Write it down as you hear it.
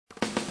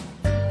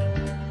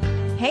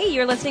Hey,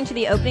 you're listening to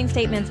the Opening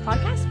Statements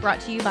podcast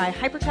brought to you by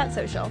HyperChat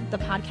Social, the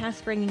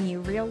podcast bringing you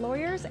real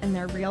lawyers and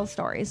their real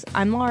stories.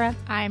 I'm Laura.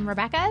 I'm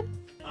Rebecca.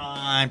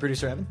 I'm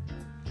producer Evan.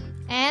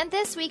 And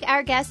this week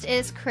our guest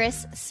is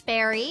Chris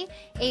Sperry,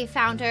 he is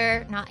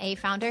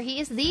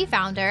the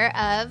founder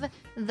of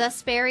the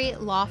Sperry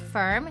Law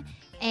Firm.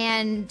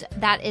 And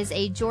that is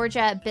a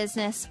Georgia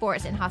business,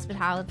 sports, and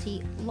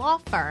hospitality law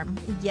firm.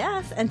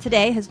 Yes, and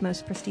today, his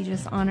most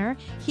prestigious honor,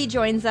 he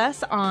joins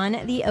us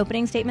on the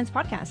Opening Statements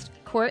podcast.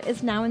 Court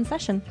is now in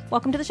session.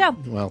 Welcome to the show.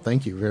 Well,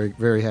 thank you. Very,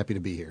 very happy to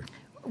be here.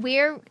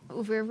 We're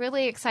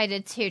really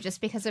excited, too,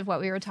 just because of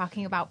what we were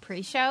talking about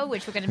pre-show,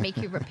 which we're going to make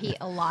you repeat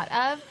a lot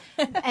of.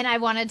 And I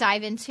want to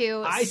dive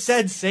into... I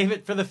said save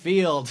it for the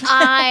field.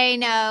 I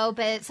know,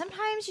 but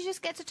sometimes you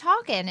just get to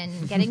talking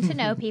and getting to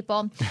know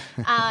people.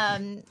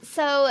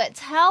 So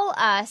tell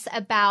us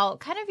about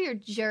kind of your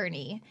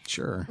journey.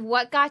 Sure.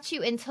 What got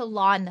you into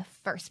law in the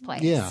first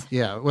place?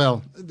 Yeah.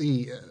 Well,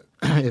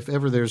 if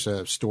ever there's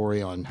a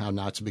story on how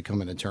not to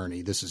become an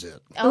attorney, this is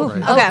it. Oh,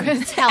 right?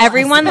 Okay. Tell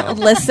Everyone, us.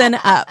 listen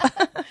up.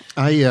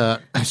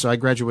 So I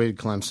graduated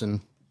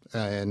Clemson,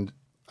 and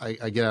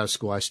I get out of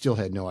school. I still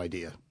had no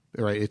idea.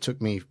 Right? It took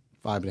me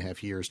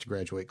 5.5 years to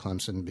graduate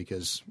Clemson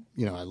because,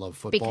 I love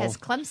football. Because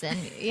Clemson,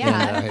 And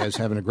yeah. I was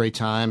having a great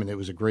time, and it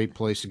was a great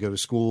place to go to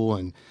school.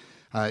 And,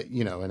 I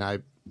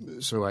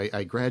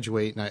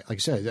graduate, and like I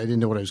said, I didn't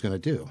know what I was going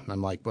to do. And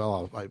I'm like,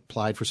 well, I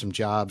applied for some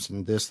jobs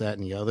and this, that,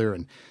 and the other.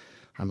 And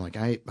I'm like,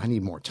 I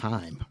need more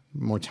time.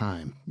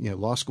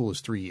 Law school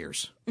is 3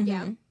 years.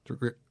 Yeah.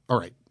 All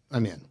right,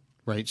 I'm in.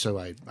 Right, so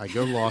I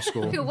go to law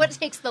school. What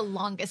takes the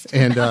longest?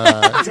 And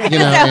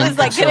That was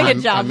like getting a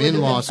job. I'm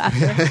in law school.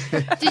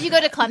 Did you go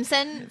to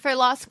Clemson for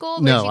law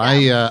school? No,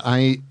 Where'd you go?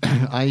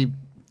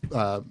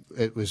 I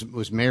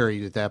was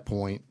married at that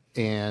point,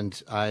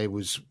 and I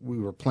was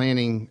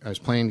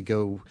planning to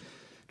go.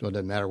 Well, it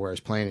doesn't matter where I was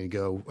planning to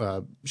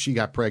go. She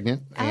got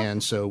pregnant,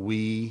 and so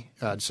we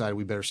decided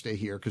we better stay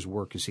here because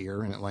work is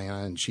here in Atlanta,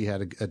 and she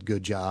had a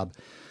good job.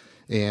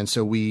 And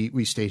so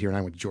we stayed here, and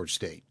I went to Georgia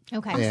State.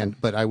 Okay.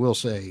 But I will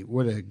say,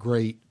 what a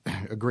great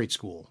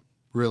school.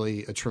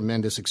 Really a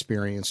tremendous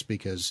experience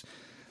because,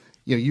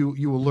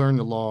 you will learn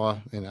the law,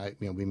 and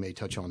we may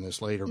touch on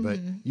this later, but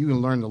you can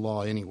learn the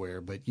law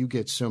anywhere. But you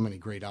get so many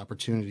great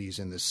opportunities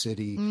in the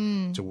city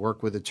to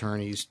work with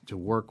attorneys, to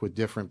work with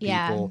different people.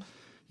 Yeah.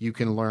 You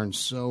can learn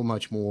so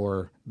much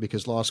more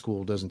because law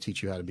school doesn't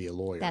teach you how to be a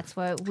lawyer. That's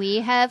what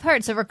we have heard.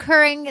 It's a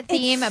recurring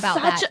theme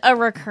about that. Such a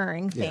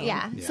recurring thing.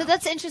 Yeah. So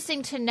that's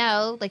interesting to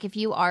know. Like, if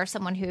you are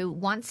someone who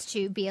wants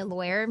to be a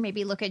lawyer,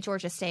 maybe look at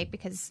Georgia State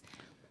because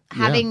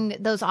having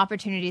those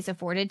opportunities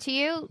afforded to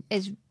you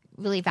is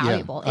really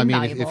valuable. Yeah. I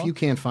mean, if you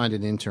can't find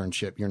an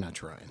internship, you're not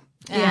trying.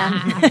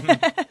 Yeah.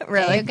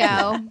 Really. There you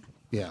go.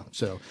 Yeah.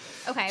 So,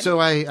 Okay. So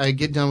I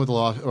get done with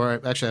law, or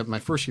actually I have my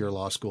first year of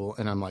law school,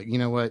 and I'm like, you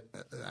know what?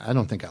 I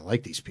don't think I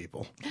like these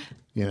people.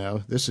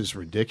 This is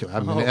ridiculous.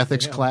 I'm in an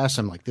ethics class.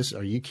 I'm like,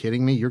 are you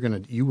kidding me?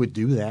 You would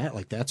do that?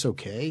 Like, that's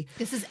okay?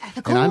 This is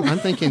ethical. And I'm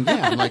thinking,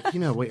 I'm like,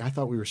 wait, I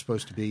thought we were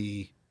supposed to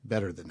be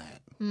better than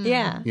that.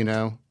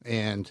 Yeah.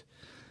 And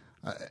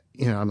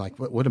I'm like,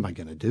 what am I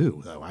going to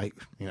do though?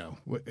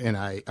 And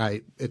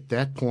I at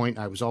that point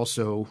I was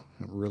also,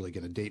 I'm really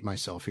going to date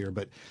myself here,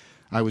 but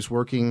I was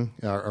working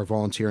or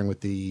volunteering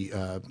with the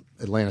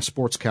Atlanta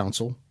Sports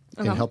Council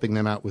and helping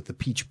them out with the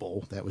Peach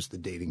Bowl. That was the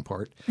dating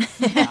part.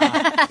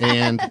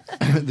 And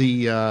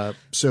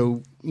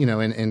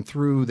and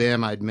through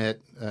them I'd met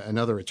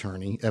another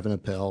attorney, Evan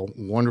Appel,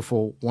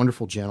 wonderful,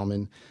 wonderful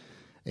gentleman,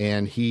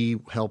 and he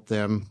helped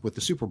them with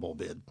the Super Bowl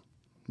bid.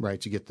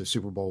 Right, to get the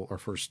Super Bowl, our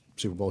first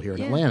Super Bowl here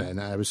in Atlanta.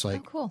 And I was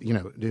like, cool.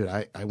 Dude,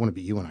 I want to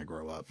be you when I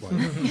grow up. Like,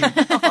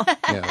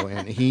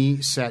 and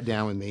he sat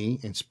down with me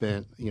and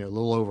spent, a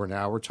little over an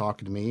hour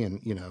talking to me.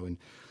 And, and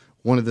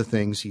one of the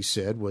things he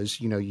said was,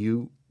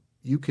 you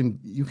can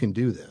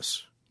do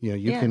this.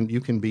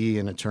 You can be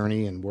an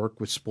attorney and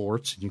work with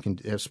sports. And you can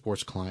have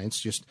sports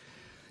clients. Just,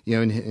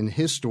 and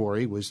his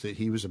story was that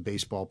he was a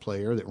baseball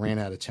player that ran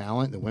out of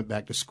talent, that went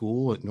back to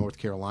school at North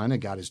Carolina,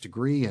 got his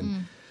degree,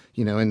 and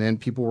and then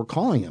people were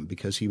calling him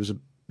because he was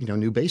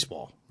knew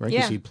baseball, right?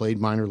 Because he played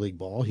minor league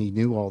ball. He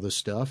knew all this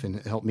stuff and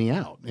it helped me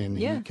out. And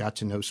he got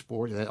to know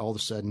sport. And all of a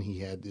sudden he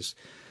had this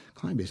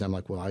client base. I'm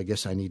like, well, I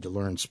guess I need to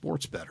learn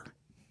sports better,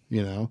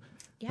 And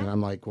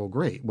I'm like, well,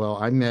 great. Well,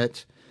 I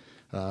met,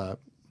 oh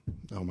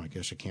my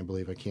gosh, I can't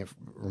believe I can't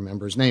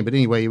remember his name. But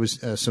anyway, it was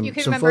some You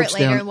can some remember folks it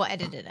later down. and we'll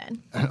edit it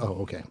in.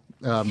 Oh, okay.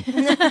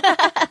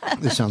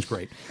 This sounds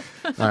great.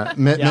 I'll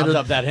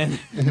dub that in.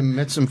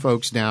 Met some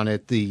folks down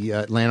at the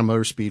Atlanta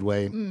Motor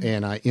Speedway,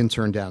 and I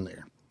interned down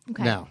there.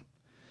 Okay. Now,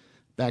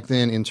 back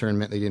then, intern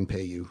meant they didn't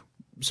pay you.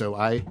 So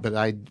I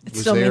was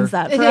Still there. means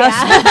that for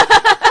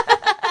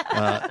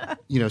us.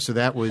 So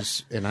that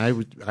was, and I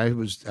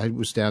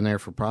was down there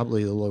for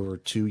probably a little over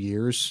 2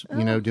 years,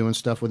 doing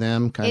stuff with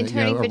them.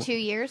 Interning for 2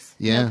 years?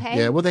 Yeah. No pay?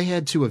 Yeah. Well, they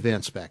had 2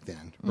 events back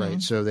then,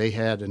 right? So they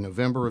had a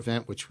November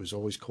event, which was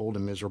always cold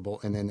and miserable.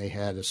 And then they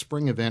had a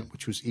spring event,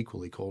 which was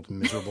equally cold and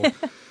miserable.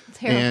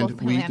 Terrible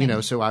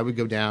planning. So I would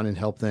go down and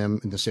help them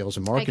in the sales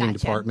and marketing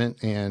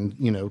department and,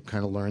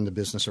 kind of learn the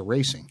business of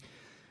racing.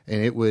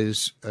 And it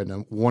was a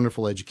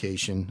wonderful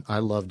education. I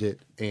loved it.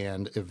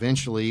 And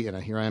eventually,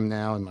 and here I am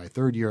now in my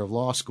 3rd year of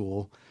law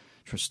school,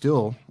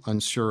 still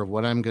unsure of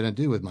what I'm going to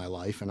do with my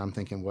life. And I'm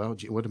thinking, well,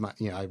 gee, what am I?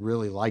 I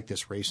really like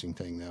this racing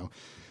thing, though.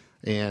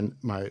 And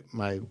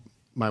my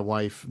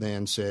wife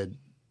then said,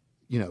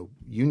 you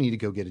need to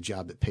go get a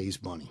job that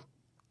pays money.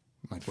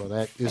 I'm like, well,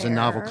 that is a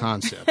novel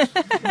concept.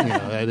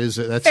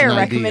 That's fair an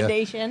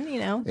recommendation.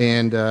 idea.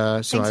 And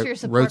so I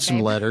support, wrote some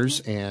babe.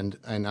 letters, and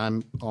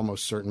I'm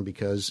almost certain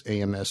because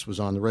AMS was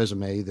on the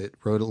resume that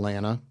Road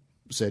Atlanta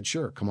said,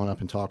 sure, come on up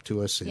and talk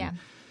to us. And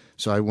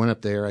so I went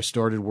up there. I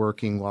started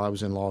working while I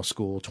was in law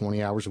school,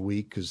 20 hours a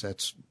week, because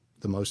that's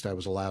the most I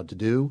was allowed to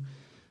do.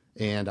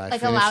 And I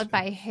finished allowed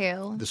by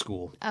who? the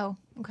school. Oh,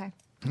 okay.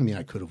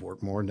 I could have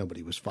worked more.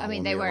 Nobody was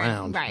following me were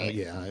around.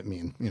 right.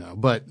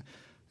 But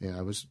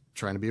I was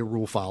trying to be a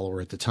rule follower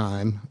at the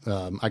time.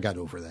 I got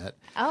over that.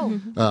 Oh,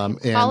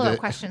 follow-up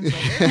questions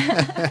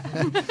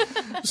later.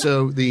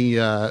 So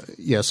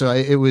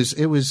it was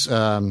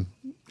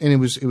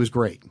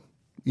great,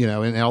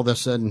 and all of a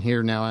sudden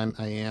here now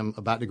I am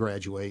about to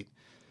graduate,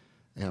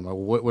 and I'm like,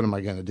 what am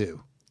I going to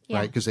do,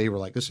 right? Because they were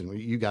like, listen,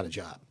 you got a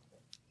job,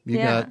 you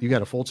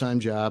got a full-time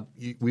job.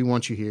 We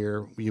want you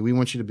here. We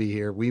want you to be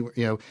here.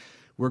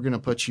 We're going to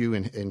put you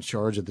in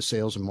charge of the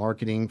sales and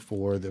marketing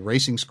for the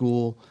racing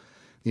school.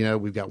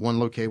 We've got one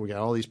location, we got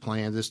all these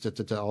plans,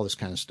 all this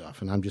kind of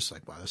stuff. And I'm just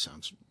like, wow, that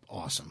sounds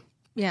awesome.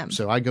 Yeah.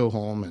 So I go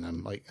home and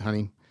I'm like,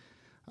 honey,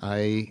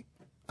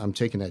 I'm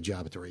taking that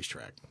job at the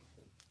racetrack.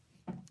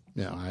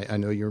 I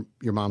know your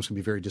mom's gonna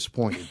be very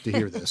disappointed to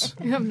hear this.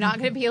 I'm not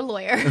going to be a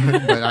lawyer,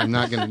 but I'm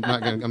not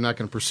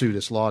gonna pursue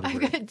this law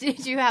degree.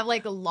 Did you have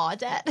like a law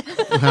debt?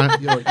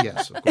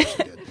 Yes, of course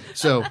you did.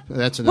 So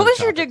that's another. What was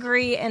your topic.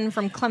 degree in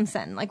from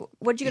Clemson? Like,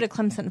 what did you go to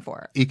Clemson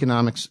for?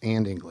 Economics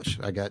and English.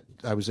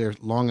 I was there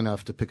long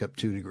enough to pick up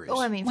 2 degrees. Oh,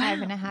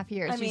 5.5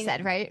 years. You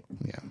said, right?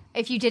 Yeah.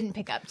 If you didn't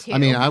pick up 2,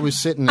 I was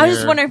sitting there. I was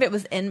just wondering if it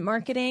was in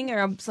marketing, or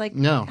I was like,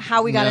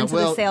 how we got into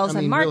the sales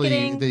and marketing.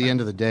 Really, at the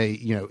end of the day,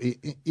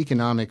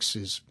 economics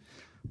is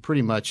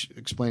pretty much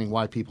explaining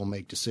why people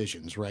make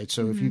decisions, right?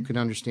 So if you can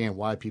understand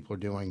why people are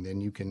doing,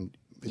 then you can.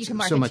 It's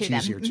so much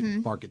easier to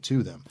market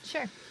to them.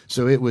 Sure.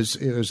 So it was.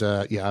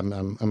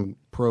 I'm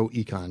pro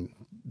econ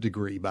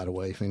degree, by the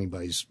way, if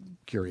anybody's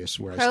curious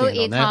where I stand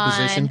on that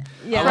position.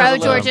 Pro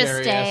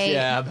Georgia State.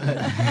 Yeah,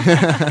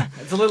 but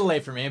it's a little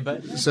late for me.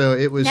 But so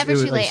it was. Never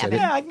too late.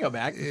 I can go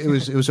back. It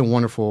was a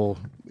wonderful.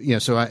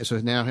 So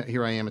now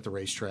here I am at the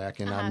racetrack,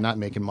 and I'm not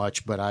making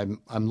much, but I'm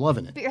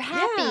loving it. But you're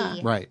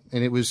happy, right?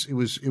 And it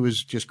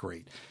was just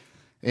great.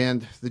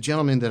 And the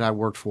gentleman that I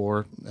worked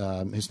for,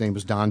 his name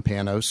was Don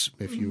Panos.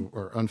 If you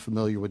are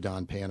unfamiliar with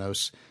Don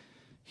Panos,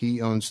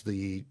 he owns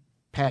the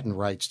patent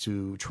rights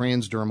to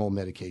transdermal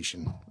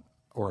medication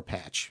or a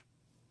patch.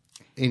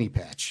 Any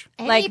patch.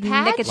 Like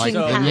nicotine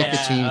patch.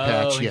 Nicotine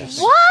patch, yes.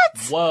 What?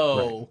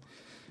 Whoa. Right.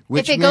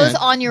 Which if it goes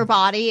on your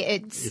body,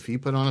 it's... If you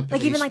put on a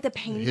pace, even like the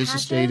pain his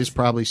patches? estate is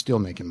probably still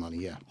making money,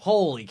 yeah.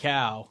 Holy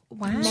cow.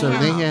 Wow. So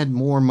they had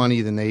more money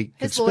than they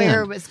could His spend.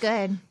 lawyer was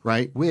good.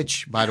 Right,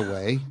 which, by the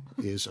way,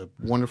 is a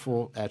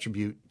wonderful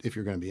attribute if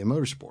you're going to be in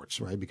motorsports,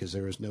 right? Because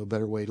there is no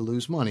better way to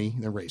lose money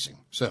than racing.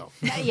 So,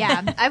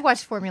 Yeah, I've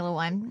watched Formula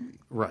One.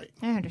 right.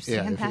 I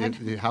understand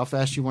that. How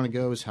fast you want to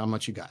go is how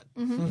much you got.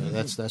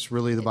 That's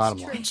really the bottom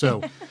line.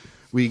 So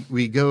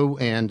we go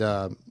and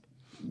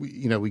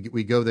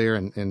we go there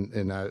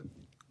and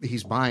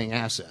he's buying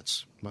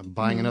assets. I'm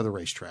buying another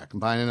racetrack. I'm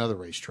buying another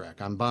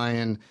racetrack. I'm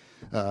buying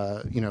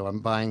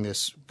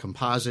this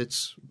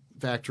composites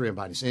factory. I'm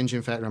buying this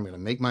engine factory. I'm going to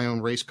make my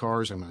own race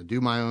cars. I'm going to do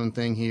my own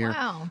thing here.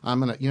 Wow. I'm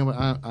going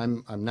to,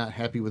 I'm not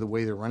happy with the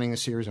way they're running the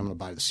series. I'm going to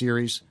buy the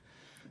series.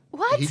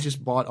 What? He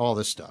just bought all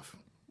this stuff.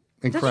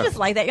 Don't Incredible. you just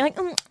like that? You're like,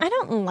 I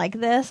don't like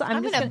this.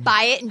 I'm just going to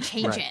buy it and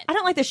change it. I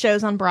don't like the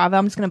shows on Bravo.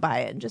 I'm just going to buy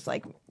it and just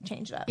like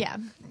change it up. Yeah.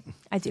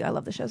 I do. I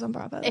love the shows on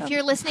Bravo. If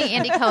you're listening,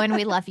 Andy Cohen,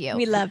 we love you.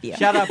 we love you.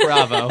 Shout out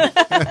Bravo.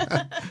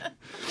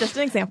 Just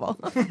an example.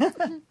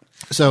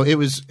 So it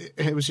was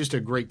just a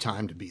great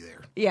time to be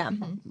there. Yeah.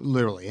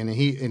 Literally. And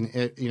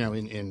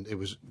and it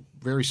was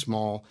very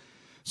small.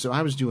 So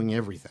I was doing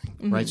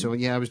everything, right? So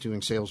I was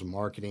doing sales and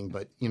marketing,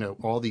 but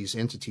all these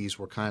entities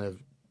were kind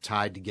of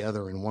tied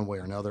together in one way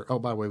or another. Oh,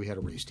 by the way, we had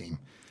a race team,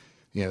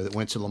 that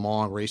went to Le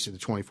Mans and raced at the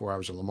 24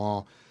 Hours of Le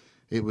Mans.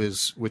 It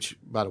was, which,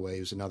 by the way,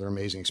 was another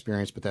amazing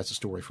experience, but that's a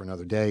story for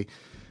another day.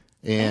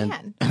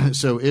 And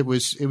so it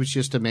was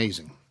just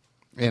amazing.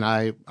 And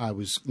I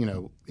was,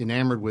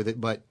 enamored with it,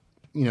 but,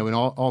 in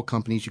all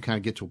companies, you kind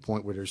of get to a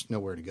point where there's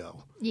nowhere to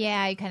go.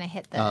 Yeah, you kind of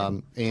hit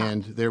the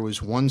and there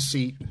was one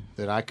seat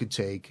that I could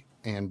take.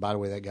 And by the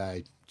way, that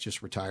guy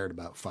just retired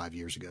about 5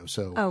 years ago.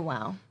 So, Oh,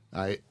 wow.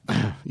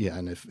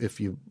 And if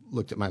you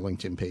looked at my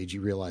LinkedIn page,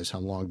 you realize how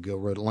long ago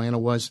Road Atlanta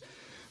was.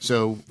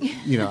 So,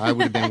 I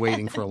would have been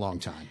waiting for a long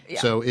time.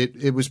 Yeah. So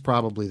it was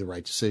probably the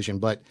right decision.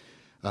 But,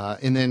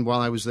 and then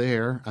while I was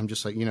there, I'm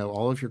just like,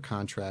 all of your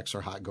contracts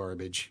are hot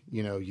garbage.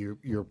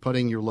 You're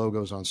putting your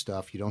logos on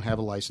stuff. You don't have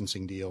a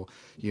licensing deal.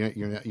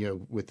 You're not,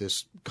 with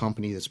this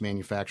company that's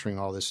manufacturing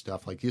all this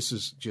stuff. Like, this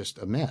is just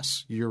a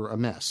mess. You're a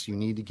mess. You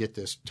need to get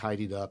this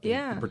tidied up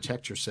and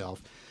protect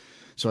yourself.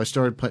 So I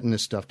started putting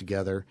this stuff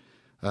together.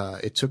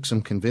 It took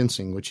some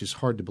convincing, which is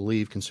hard to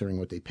believe considering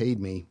what they paid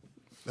me.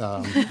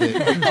 It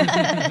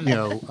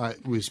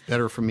was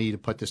better for me to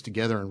put this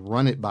together and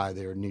run it by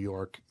their New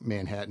York,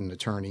 Manhattan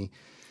attorney.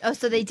 Oh,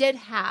 so they did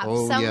have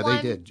someone? Oh, yeah,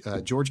 they did.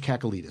 George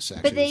Kakalides,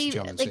 actually. But this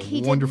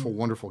gentleman, wonderful,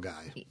 wonderful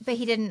guy. But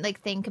he didn't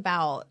think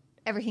about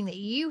everything that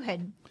you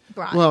had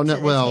brought to the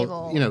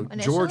table initially?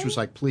 George was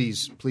like,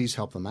 please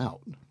help them out,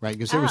 right?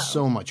 Because there was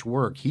so much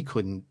work, he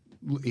couldn't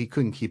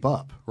keep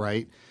up,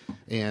 right?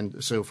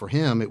 And so for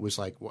him, it was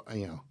like,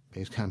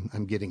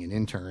 I'm getting an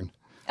intern.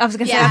 I was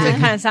going to say, that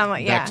kind of sound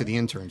like, back to the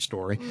intern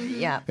story.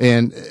 Yeah.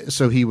 And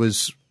so he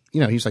was,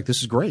 he's like,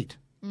 this is great.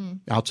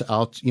 I'll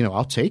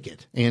take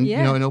it. And,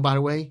 and oh, by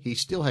the way, he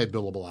still had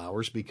billable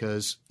hours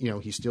because,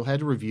 he still had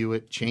to review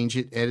it, change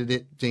it, edit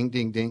it, ding,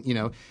 ding, ding.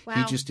 Wow.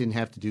 He just didn't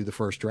have to do the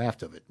first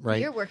draft of it,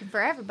 right? You're working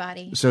for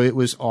everybody. So it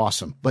was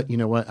awesome. But you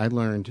know what? I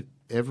learned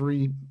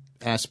every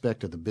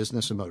aspect of the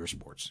business of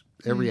motorsports,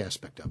 every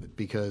aspect of it,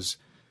 because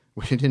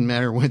it didn't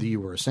matter whether you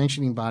were a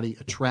sanctioning body,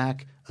 a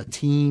track, a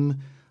team,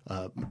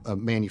 a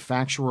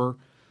manufacturer,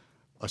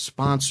 a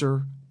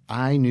sponsor.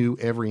 I knew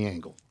every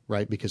angle,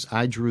 right? Because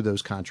I drew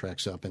those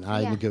contracts up and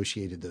I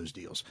negotiated those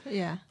deals.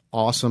 Yeah.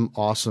 Awesome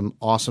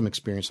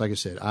experience. Like I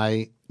said,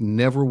 I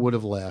never would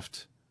have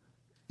left,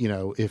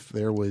 if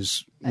there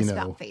was,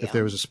 if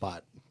there was a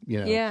spot,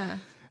 Yeah.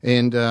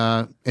 And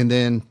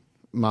then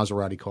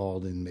Maserati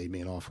called and made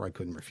me an offer I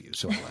couldn't refuse,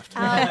 so I left.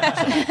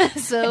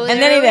 So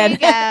and then he did.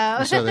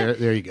 Go. So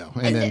there you go.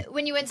 And then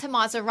when you went to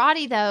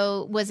Maserati,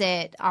 though, was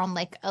it on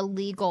a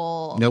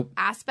legal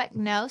aspect?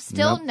 No,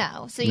 still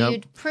no. So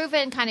you'd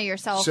proven kind of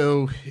yourself.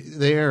 So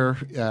there,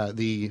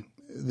 the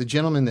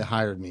gentleman that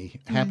hired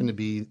me happened to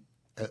be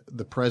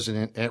the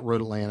president at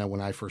Road Atlanta when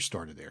I first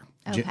started there.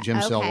 Okay.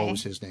 Jim Selwell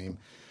was his name.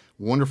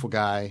 Wonderful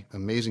guy,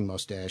 amazing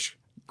mustache,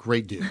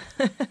 great dude.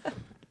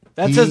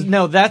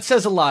 That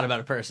says a lot about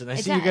a person. I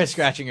see you does. guys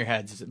scratching your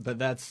heads, but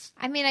that's.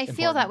 I mean, I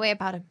feel that way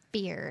about a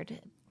beard,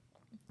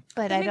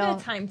 but I don't.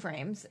 The time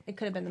frames. It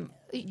could have been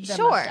the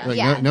Sure. mustache. Like,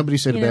 Yeah. nobody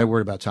said a bad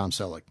word about Tom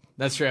Selleck.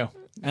 That's true.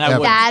 And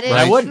That is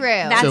Right. true.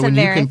 That's So a when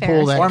you very can fair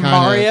pull that or kinda-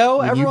 Mario.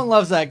 when you- Everyone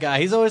loves that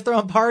guy. He's always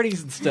throwing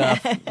parties and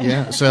stuff.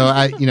 Yeah. So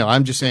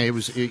I'm just saying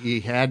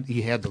he had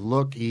the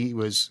look. He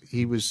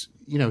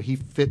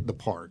fit the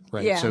part,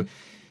 right? Yeah. So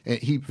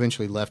he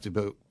eventually left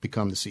to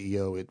become the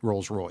CEO at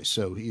Rolls-Royce.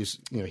 So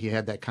he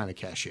had that kind of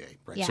cachet,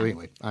 right? Yeah. So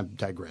anyway, I'm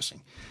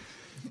digressing.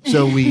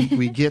 So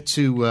we get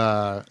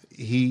to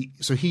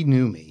he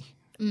knew me.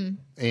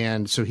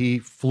 And so he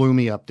flew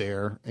me up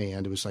there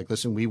and it was like,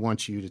 listen, we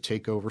want you to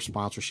take over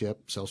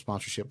sell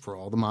sponsorship for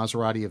all the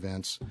Maserati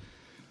events.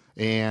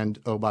 And,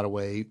 oh, by the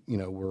way,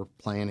 we're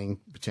planning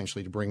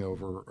potentially to bring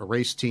over a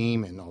race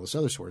team and all this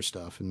other sort of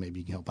stuff. And maybe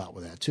you can help out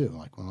with that too. I'm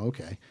like, well,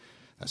 okay,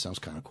 that sounds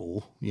kind of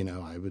cool.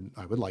 I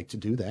would like to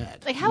do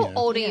that. How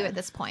old are you at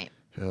this point?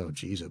 Oh,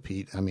 geez,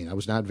 Pete. I mean, I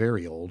was not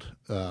very old.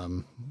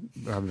 Probably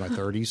my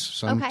 30s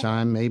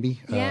sometime,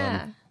 maybe.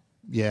 Yeah.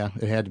 Yeah,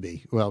 it had to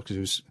be. Well, because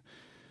it was...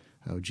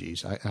 Oh,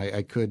 geez.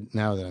 I could,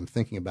 now that I'm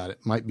thinking about it,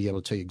 might be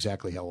able to tell you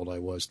exactly how old I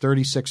was.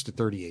 36 to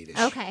 38-ish.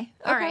 Okay.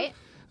 All right.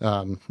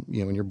 When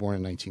you're born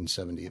in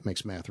 1970, it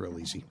makes math real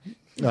easy.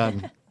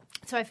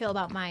 So I feel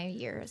about my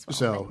year as well.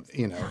 So,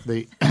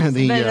 the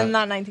But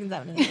not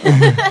 1970.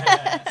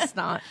 It's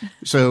not.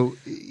 So,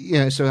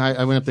 so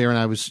I went up there and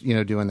I was,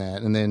 doing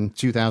that. And then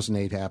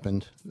 2008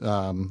 happened.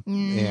 And,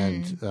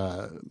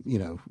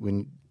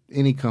 when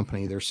any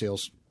company, their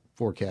sales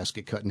forecasts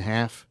get cut in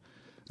half,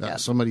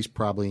 somebody's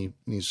probably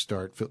needs to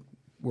start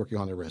working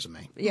on their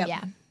resume. Yep.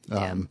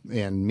 Yeah.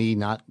 And me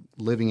not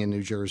living in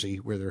New Jersey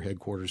where their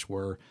headquarters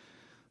were,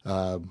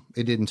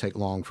 it didn't take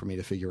long for me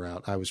to figure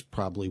out I was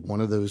probably one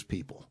of those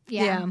people.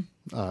 Yeah.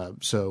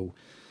 And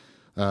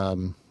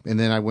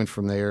then I went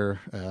from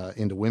there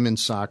into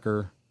women's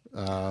soccer.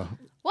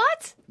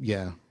 What?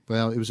 Yeah.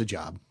 Well, it was a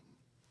job.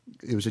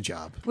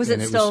 Was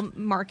it still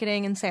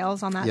marketing and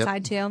sales on that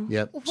side too?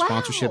 Yep. Wow.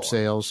 Sponsorship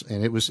sales,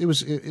 and it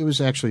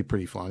was actually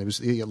pretty fun. It was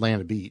the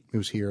Atlanta Beat. It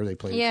was here. They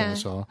played at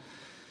Kennesaw.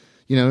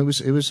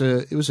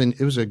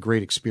 It was a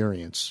great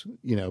experience.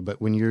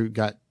 But when you're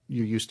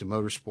used to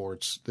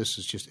motorsports,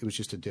 it was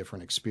just a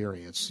different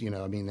experience.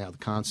 Now the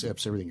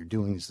concepts, everything you're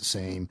doing is the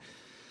same.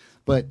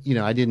 But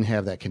I didn't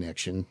have that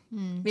connection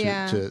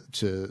to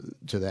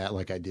that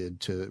like I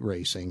did to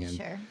racing, and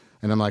Sure.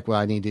 And I'm like, well,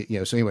 I need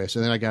to, so anyway,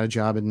 so then I got a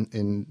job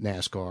in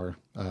NASCAR,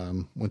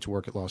 went to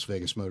work at Las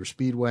Vegas Motor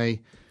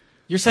Speedway,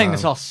 You're saying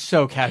this all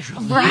so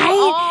casually.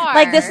 Right?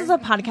 Like, this is a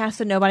podcast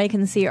so nobody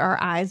can see our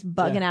eyes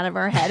bugging out of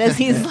our head as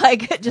he's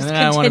like just And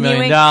then I won $1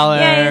 continuing. million.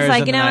 Yeah, he's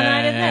like, and and then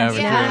I did this.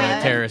 overthrew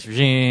a terrorist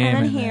regime.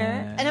 And then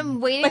here. And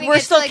I'm waiting Like, to we're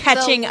get still to, like,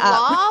 catching the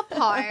up. law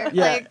part.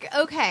 Yeah. Like,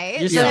 okay.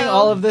 You're so saying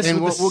all of this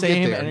And with the we'll get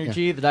same there,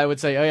 energy that I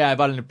would say, oh, yeah, I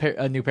bought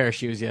a new pair of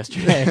shoes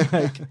yesterday.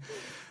 Like,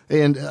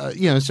 And,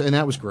 and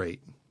that was great.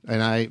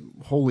 And I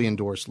wholly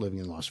endorse living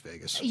in Las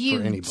Vegas You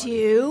for anybody.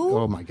 do?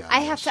 Oh, my God.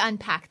 I have yes. to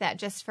unpack that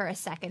just for a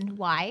second.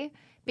 Why?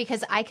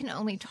 Because I can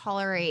only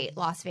tolerate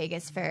Las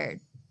Vegas for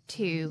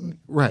 2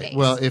 Right. days.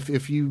 Well,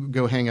 if you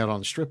go hang out on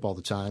the Strip all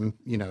the time,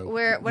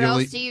 What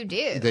else do you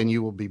do? Then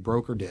you will be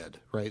broke or dead,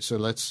 right? So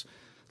let's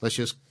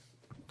just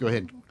go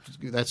ahead.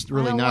 That's I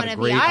really don't not wanna a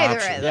be great either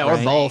option. of yeah, those or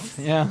things. both.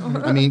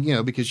 Yeah. I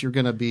mean, because you're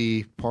going to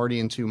be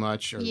partying too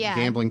much or Yeah.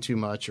 gambling too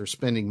much or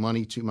spending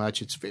money too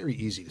much. It's very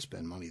easy to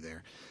spend money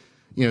there.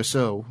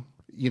 So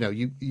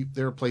you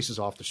there are places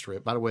off the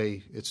Strip. By the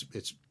way, it's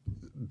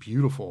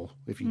beautiful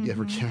if you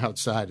ever get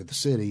outside of the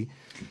city.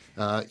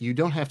 You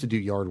don't have to do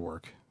yard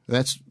work.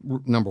 That's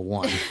number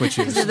one, which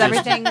is Is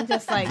everything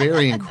just like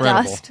very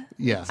incredible. dust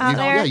Yeah, out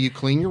there? you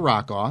clean your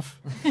rock off.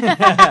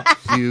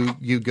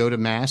 you go to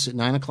mass at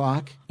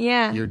 9:00.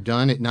 Yeah. You're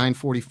done at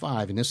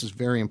 9:45, and this is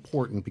very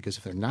important because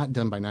if they're not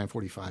done by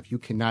 9:45, you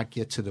cannot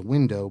get to the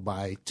window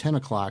by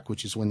 10:00,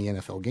 which is when the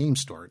NFL games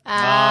start. Oh,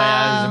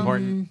 yeah, this is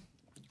important.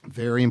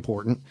 Very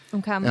important.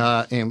 Okay.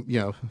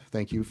 And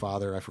thank you,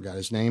 Father. I forgot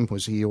his name.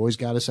 He always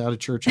got us out of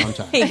church on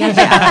time.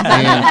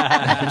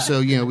 And so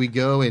we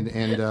go and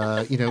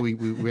we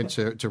went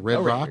to Red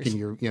Rock,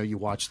 and you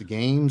watch the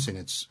games, and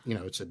it's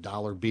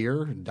 $1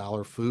 beer,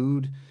 $1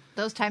 food.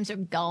 Those times are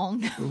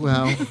gone.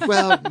 Well,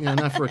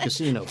 not for a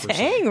casino. Per se,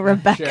 Dang,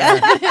 Rebecca.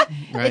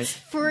 right? It's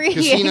free.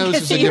 Casinos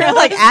is a You're different.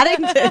 like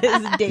adding to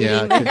his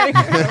dating.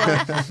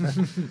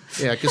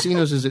 Yeah,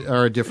 casinos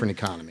are a different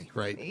economy,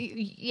 right?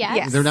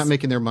 Yes. They're not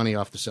making their money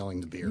off the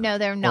selling the beer. No,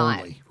 they're not.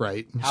 Only,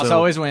 right? House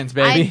always wins,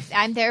 baby.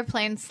 I'm there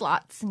playing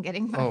slots and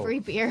getting my Oh. free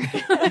beer.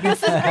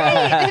 This is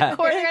great. A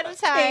quarter at a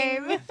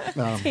time.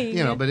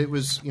 But it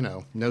was,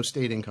 no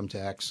state income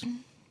tax.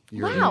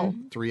 You're Wow.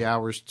 3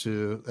 hours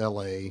to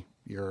L.A.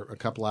 You're a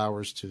couple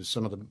hours to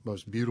some of the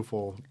most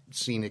beautiful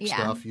scenic Yeah.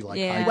 stuff. You like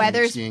Yeah. hiking,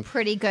 Weather's skiing.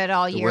 pretty good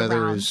all The year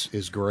weather round.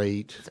 is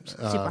great.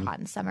 Super hot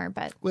in summer,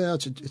 but Well,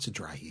 it's a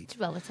dry heat. it's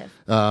relative.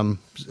 So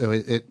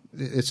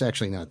it's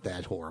actually not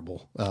that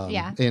horrible.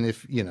 Yeah. And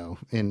if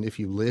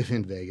you live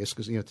in Vegas,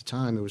 because at the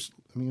time it was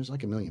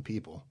like 1 million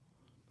people.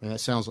 And that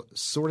sounds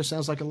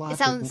like a lot. It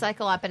sounds like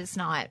a lot, but it's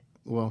not.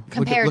 Well,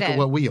 compared look to- at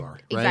what we are,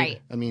 right?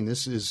 Right. I mean,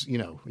 this is,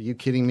 are you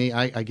kidding me?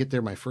 I get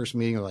there my first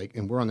meeting,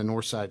 and we're on the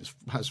north side,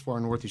 as far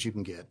north as you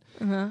can get.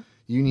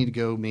 You need to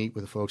go meet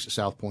with the folks at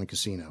South Point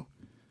Casino,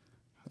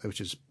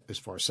 which is as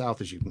far south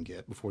as you can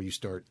get before you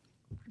start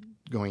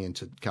going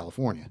into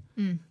California.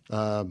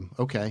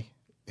 Okay.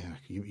 Yeah,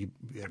 you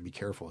got to be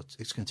careful.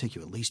 It's going to take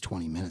you at least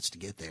 20 minutes to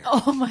get there.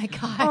 Oh my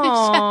gosh.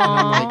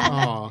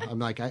 And I'm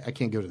like, I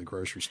can't go to the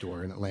grocery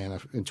store in Atlanta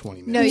in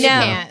 20 minutes. No, you No.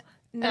 can't.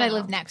 And I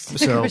live next to the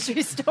So,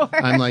 grocery store.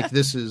 I'm like,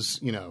 this is,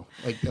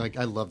 like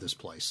I love this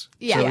place.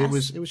 Yeah. So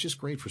Yes. it was just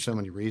great for so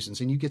many reasons,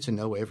 and you get to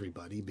know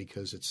everybody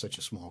because it's such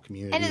a small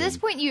community. And at this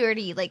point, you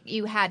already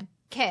you had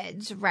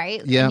kids,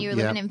 right? Yeah, And you were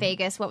living yeah. in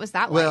Vegas. What was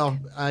that well,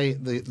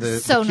 like?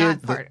 the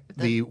not part of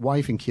the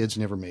wife and kids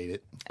never made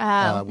it,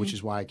 which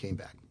is why I came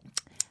back.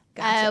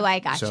 Oh, I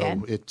gotcha.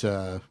 So it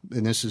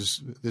and this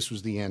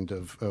was the end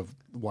of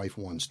Wife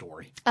One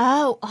story.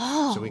 Oh.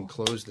 So we can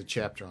close the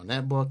chapter on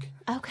that book.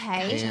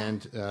 Okay.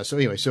 And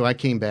so I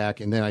came back,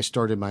 and then I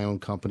started my own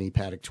company,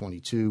 Paddock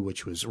 22,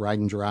 which was ride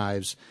and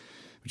drives,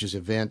 which is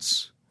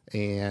events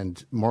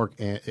and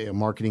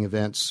marketing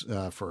events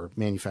for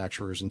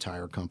manufacturers and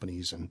tire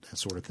companies and that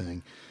sort of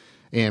thing,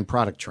 and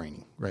product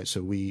training. Right.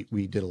 So we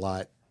did a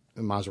lot.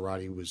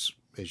 Maserati was,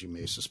 as you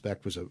may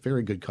suspect, was a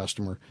very good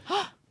customer.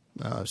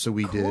 So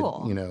we did,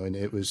 and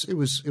it was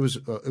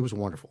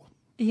wonderful.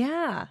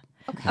 Yeah.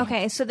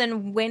 Okay. So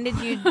then when did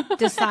you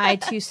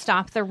decide to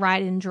stop the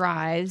ride and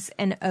drives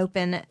and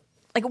open?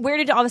 Like, where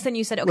did all of a sudden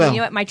you said, okay, Well- you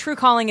know what? My true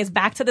calling is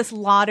back to this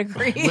law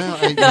degree Well,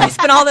 that I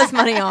spent all this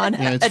money on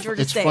Yeah, at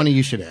Georgia it's State. funny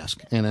you should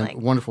ask, and a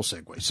wonderful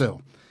segue.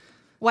 So,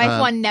 Wife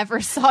one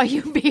never saw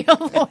you be a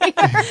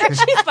lawyer.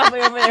 She's probably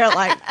over there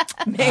like,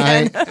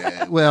 man.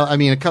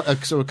 a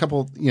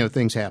couple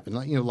things happen.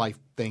 Life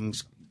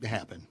things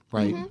happen,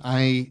 right? Mm-hmm.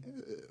 I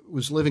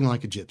was living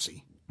like a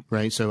gypsy,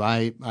 right? So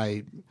I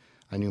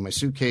knew my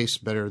suitcase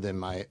better than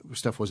my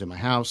stuff was in my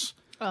house.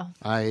 Oh.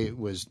 I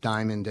was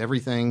diamond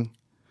everything,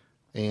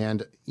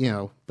 and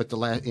but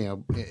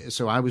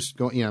so I was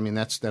going.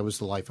 That was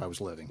the life I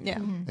was living. Yeah.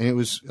 And it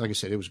was, like I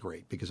said, it was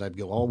great because I'd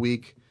go all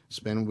week,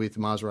 spend with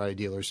Maserati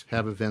dealers,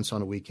 have events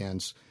on the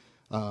weekends.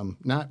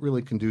 Not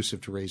really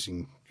conducive to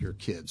raising your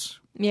kids.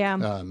 Yeah.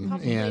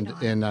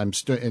 And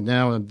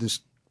now I'm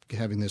just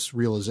having this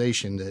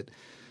realization that,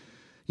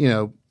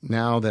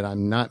 now that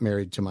I'm not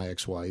married to my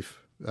ex-wife,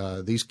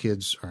 these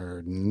kids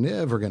are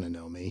never going to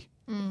know me,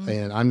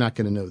 and I'm not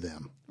going to know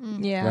them.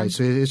 Yeah. Right.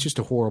 So it's just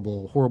a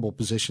horrible, horrible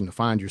position to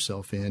find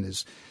yourself in.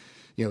 Is,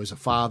 as a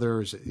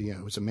father, as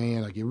a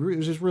man, like it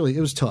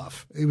was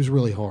tough. It was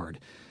really hard.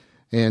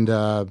 And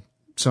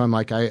so I'm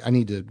like, I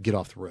need to get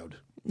off the road.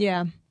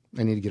 Yeah.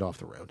 I need to get off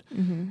the road.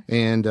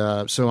 And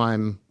so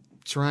I'm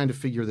trying to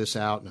figure this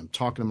out, and I'm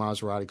talking to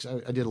Maserati,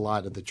 because I did a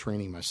lot of the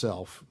training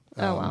myself.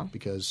 Oh, wow.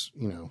 Because,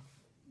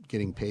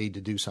 getting paid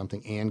to do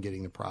something and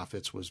getting the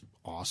profits was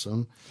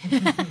awesome.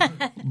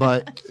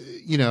 But,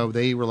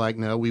 they were like,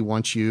 no, we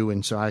want you.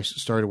 And so I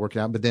started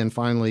working out. But then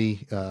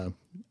finally,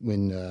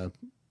 when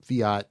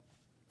Fiat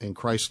and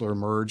Chrysler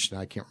merged,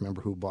 and I can't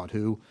remember who bought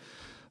who,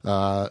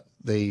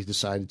 they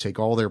decided to take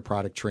all their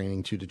product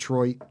training to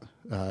Detroit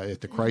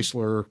at the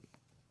Chrysler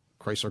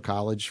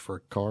College for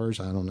cars.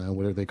 I don't know,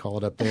 whatever they call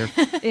it up there.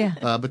 Yeah.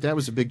 But that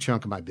was a big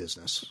chunk of my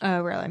business. Oh,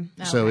 really?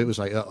 So it was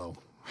like, uh-oh.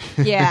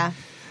 Yeah.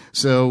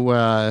 So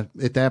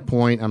at that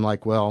point, I'm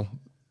like, well,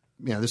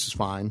 this is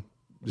fine.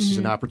 This is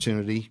an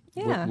opportunity.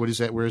 Yeah. What is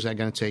that? Where is that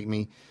going to take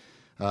me?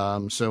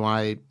 So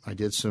I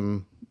did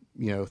some,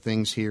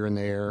 things here and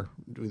there,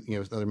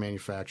 with other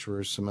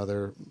manufacturers, some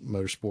other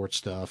motorsport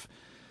stuff.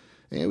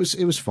 And it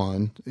was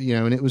fun,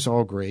 and it was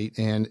all great.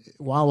 And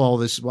while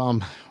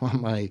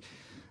my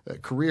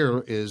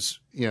career is,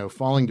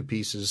 falling to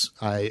pieces,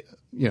 I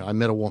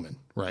met a woman,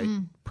 right?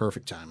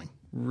 Perfect timing.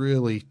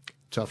 Really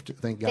tough to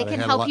thank God. They can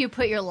help you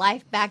put your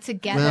life back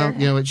together. Well,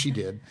 you know what, she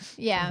did.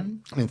 Yeah.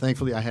 And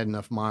thankfully I had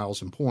enough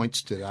miles and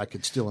points that I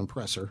could still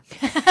impress her.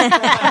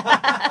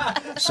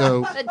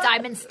 So the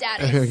diamond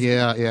status.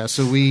 Yeah.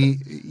 So we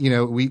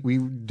were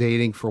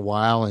dating for a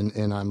while,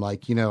 and I'm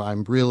like,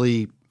 I'm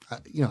really,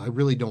 I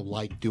really don't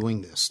like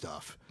doing this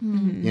stuff.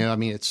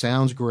 It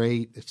sounds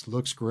great. It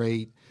looks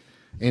great.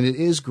 And it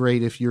is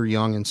great if you're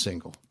young and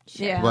single.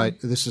 Yeah.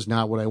 But this is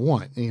not what I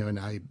want. And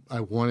I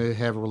wanted to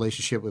have a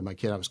relationship with my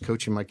kid. I was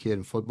coaching my kid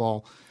in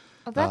football.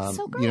 Oh, that's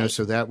so great.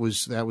 So that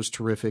was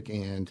terrific.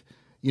 And,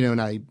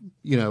 and I,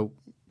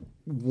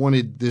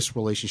 wanted this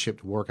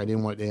relationship to work. I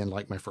didn't want it to end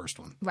like my first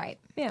one. Right.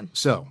 Yeah.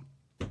 So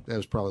that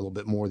was probably a little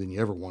bit more than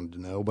you ever wanted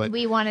to know. But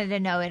we wanted to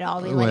know it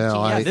all. We well,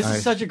 liked you. This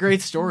is such a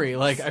great story.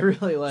 Like, I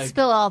really like.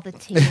 Spill all the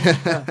tea.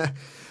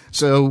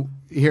 So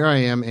here I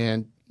am,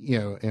 and,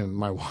 and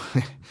my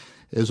wife,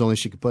 as only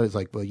she could put it, it's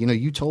like, well,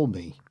 you told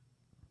me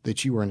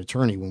that you were an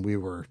attorney when we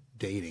were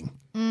dating.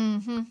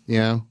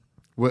 Mm-hmm.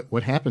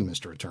 What happened,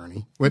 Mr.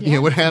 Attorney?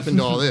 What happened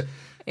to all this?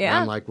 Yeah. And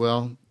I'm like,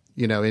 well,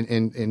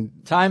 and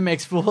Time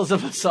makes fools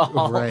of us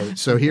all. right.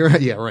 So here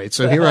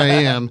I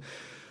am,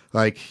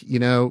 like,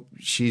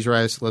 she's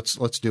right.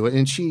 Let's do it.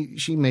 And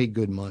she made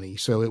good money,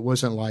 so it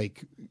wasn't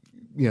like,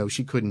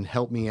 she couldn't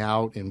help me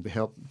out and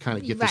help kind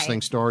of get this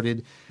thing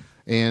started.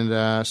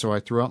 And so I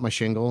threw out my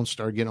shingle and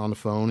started getting on the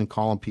phone and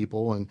calling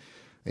people,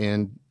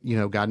 and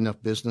got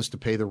enough business to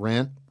pay the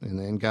rent, and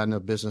then got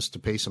enough business to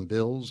pay some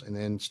bills, and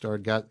then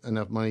got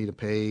enough money to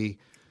pay,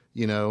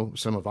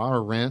 some of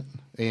our rent.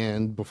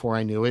 And before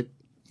I knew it,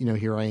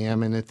 here I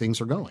am, and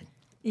things are going.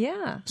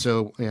 Yeah.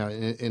 So,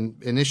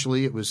 and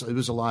initially it was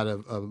a lot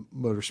of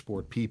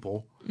motorsport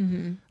people.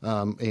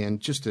 And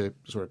just to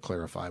sort of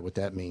clarify what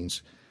that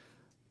means,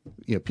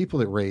 people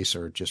that race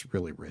are just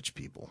really rich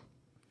people.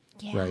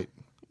 Yeah. Right.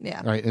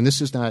 Yeah. Right. And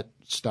this is not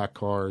stock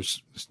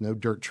cars. It's no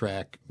dirt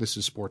track. This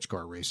is sports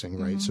car racing.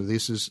 Right. So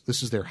this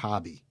is their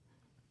hobby.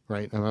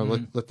 Right. I'm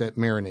going to let that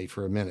marinate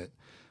for a minute.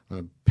 I'm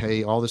going to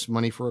pay all this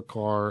money for a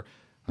car.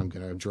 I'm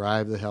going to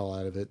drive the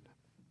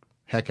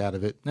heck out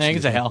of it. No, you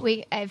can say hell.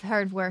 I've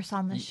heard worse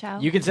on the show.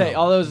 You can say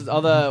all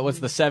the what's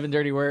the 7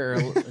 dirty word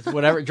or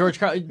whatever. George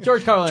Carlin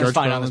is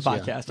fine on this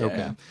podcast. Yeah.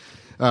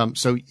 Okay.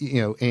 So,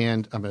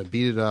 and I'm going to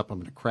beat it up. I'm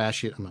going to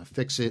crash it. I'm going to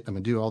fix it. I'm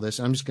going to do all this.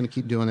 I'm just going to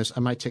keep doing this. I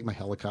might take my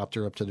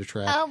helicopter up to the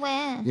track. Oh,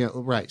 wow.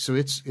 Right. So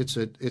it's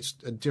a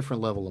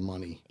different level of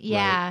money.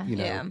 Yeah.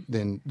 Right,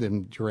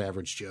 than your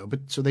average Joe. But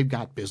so they've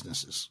got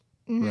businesses,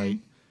 right?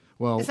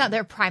 Well, it's not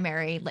their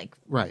primary,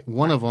 right.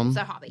 One of them, it's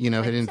a hobby,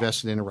 had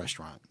invested in a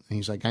restaurant, and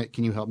he's like,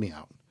 "Can you help me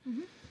out?"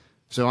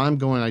 So I'm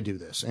going. I do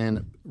this,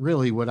 and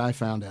really, what I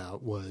found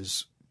out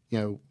was,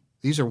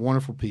 these are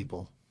wonderful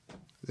people.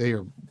 They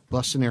are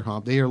busting their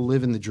hump. They are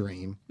living the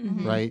dream,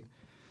 right?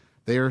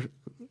 They are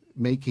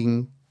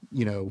making,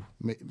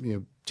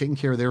 taking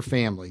care of their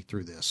family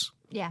through this.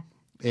 Yeah.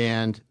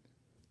 And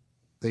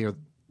they are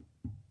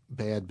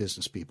bad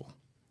business people,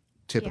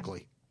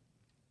 typically.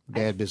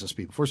 Bad business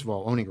people. First of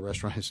all, owning a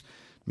restaurant is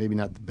maybe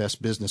not the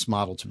best business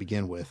model to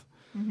begin with.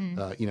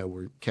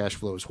 Where cash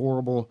flow is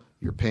horrible.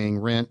 You're paying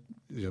rent,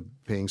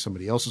 paying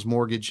somebody else's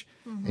mortgage,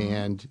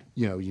 and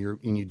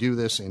you do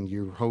this, and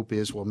your hope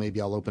is, well,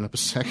 maybe I'll open up a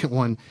second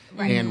one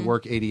and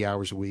work 80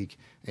 hours a week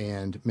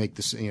and make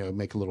this,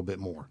 make a little bit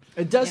more.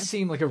 It does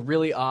seem like a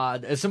really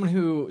odd, as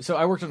someone so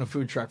I worked on a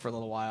food truck for a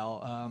little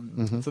while,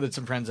 so that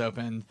some friends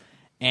opened,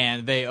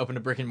 and they opened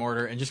a brick and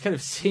mortar, and just kind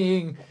of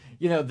seeing,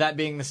 that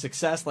being the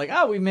success, like,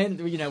 oh, we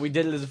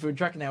did it as a food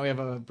truck, and now we have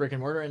a brick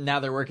and mortar, and now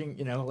they're working,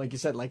 like you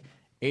said, like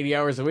 80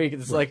 hours a week.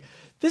 It's like,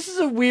 this is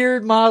a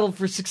weird model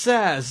for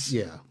success.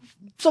 Yeah.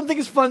 Something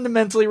is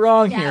fundamentally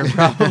wrong here,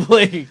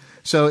 probably.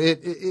 So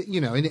it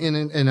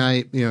and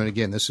I, and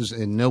again, this is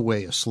in no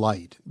way a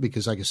slight,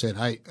 because like I said,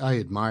 I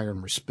admire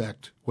and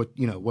respect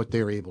what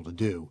they're able to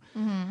do,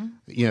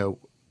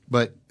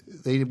 but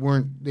they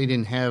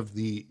didn't have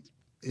the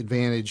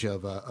advantage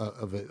of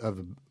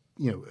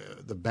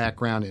the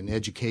background and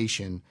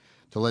education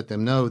to let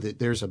them know that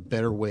there's a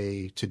better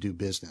way to do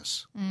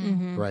business,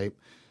 right?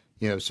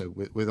 So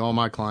with all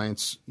my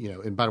clients,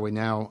 and by the way,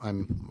 now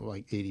I'm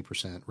like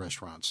 80%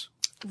 restaurants.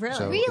 Really?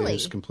 So Really? it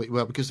is complete.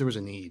 Well, because there was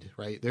a need,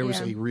 right? There was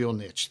a real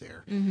niche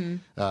there,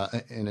 and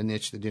a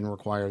niche that didn't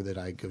require that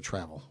I go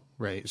travel,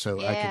 right? So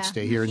I could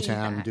stay here in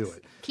town and do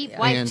it. Keep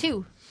white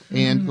too.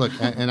 And look,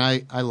 and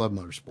I love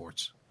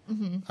motorsports.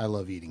 I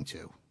love eating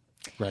too,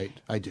 right?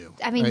 I do.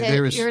 I mean,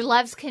 right? your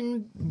loves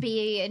can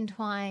be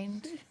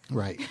entwined.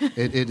 Right.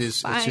 It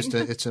is. It's just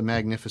it's a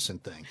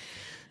magnificent thing.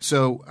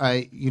 So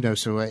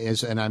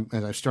as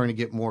I'm starting to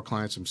get more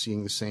clients, I'm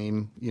seeing the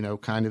same,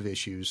 kind of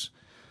issues.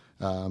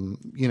 And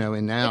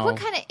now, Like, what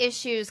kind of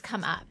issues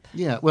come up?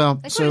 Yeah,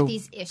 well, Like, so what are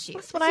these issues?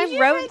 That's what I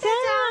wrote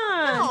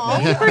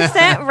down.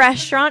 80%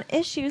 restaurant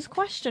issues ?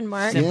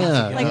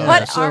 Yeah, Like yeah,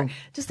 what so- are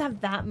just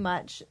have that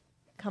much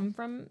come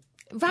from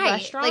Right.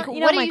 restaurant? Like,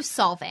 what are you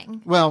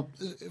solving? Well,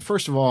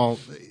 first of all,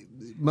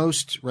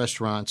 most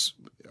restaurants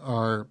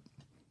are,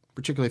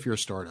 particularly if you're a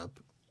startup,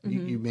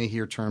 you may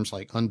hear terms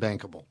like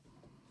unbankable,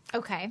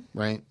 Okay.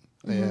 right?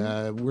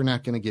 We're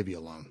not going to give you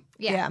a loan.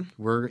 Yeah.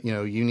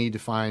 You need to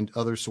find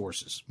other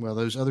sources. Well,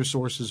 those other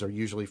sources are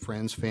usually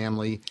friends,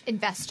 family,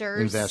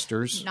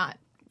 Investors. Not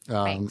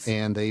banks.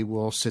 and they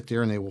will sit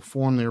there and they will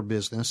form their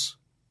business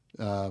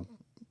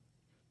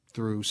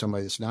through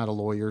somebody that's not a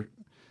lawyer.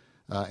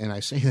 And I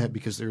say that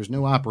because there is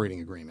no operating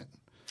agreement.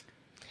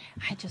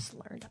 I just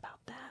learned about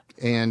that.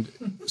 And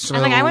so,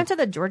 And I went to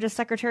the Georgia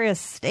Secretary of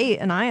State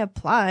and I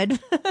applied.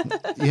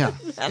 yeah,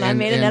 and I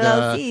made an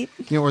LLC.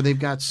 Or they've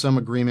got some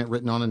agreement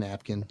written on a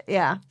napkin.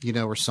 Yeah.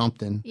 Or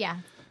something. Yeah.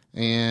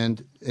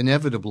 And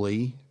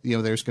inevitably,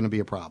 there's going to be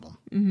a problem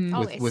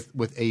Always.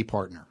 with a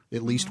partner,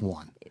 at least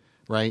one,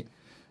 right?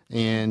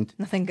 And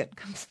Nothing good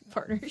comes from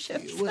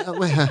partnerships.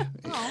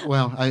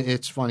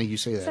 it's funny you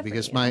say that, Except for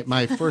because you.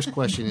 my first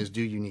question is,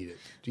 do you need it?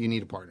 Do you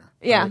need a partner?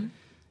 Yeah. Right?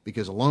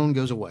 Because a loan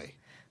goes away.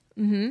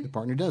 The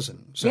partner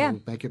doesn't. So Yeah.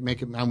 make it.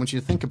 I want you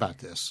to think about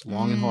this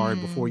long and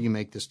hard before you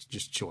make this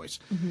just choice.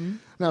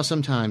 Now,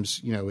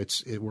 sometimes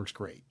it works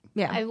great.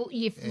 Yeah.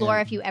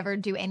 Laura, if you ever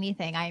do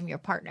anything, I am your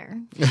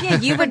partner. Yeah,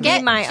 you would be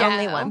Forget my Joe.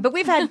 only one. But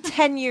we've had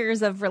 10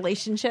 years of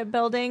relationship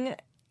building.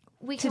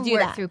 We To can do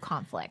work that. through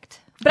conflict.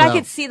 But I Well-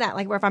 could see that,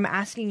 like, where if I'm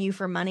asking you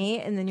for money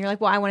and then you're like,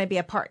 well, I want to be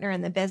a partner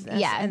in the business.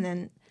 Yeah. And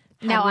then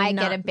Now we I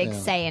not- get a big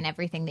say in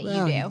everything that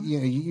Well, you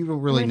do. you don't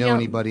really When know you don't-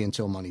 anybody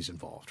until money's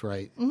involved,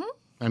 right?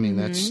 I mean,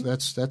 that's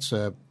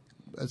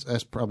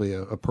probably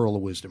a pearl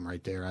of wisdom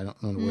right there. I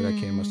don't know where that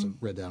came. Must have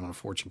read that on a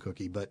fortune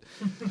cookie, but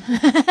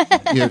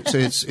so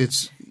it's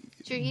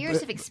It's your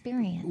years of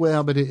experience.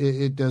 well, but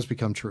it does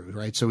become true,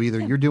 right? So either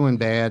you're doing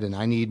bad and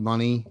I need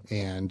money,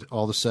 and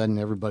all of a sudden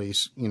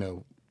everybody's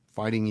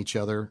fighting each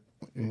other,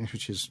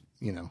 which is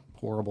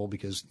horrible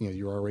because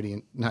you're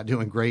already not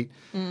doing great,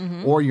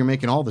 or you're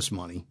making all this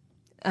money,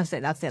 I'll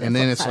say that's the other and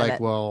then flip it's side of like,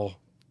 it. well,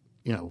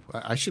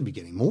 I should be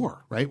getting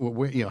more, right?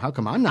 Well, how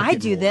come I'm not? I getting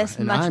do more? this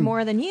And much I'm-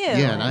 more than you.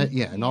 Yeah,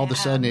 and all of a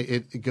sudden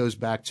it goes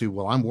back to,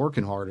 well, I'm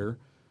working harder.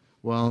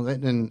 Well,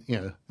 that then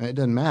it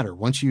doesn't matter.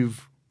 Once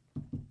you've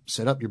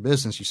set up your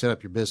business, you set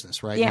up your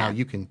business, right? Yeah. Now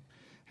you can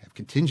have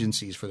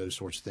contingencies for those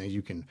sorts of things.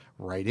 You can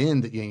write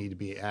in that you need to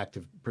be an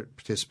active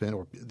participant,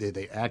 or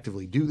they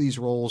actively do these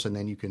roles, and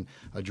then you can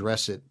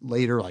address it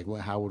later, like,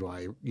 well, how would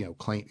I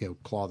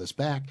claw this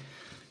back?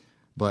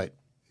 But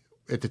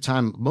at the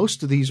time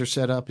most of these are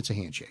set up, it's a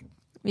handshake.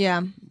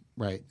 Yeah.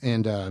 Right.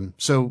 And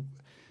so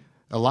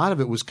a lot of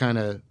it was kind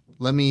of,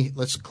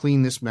 let's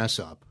clean this mess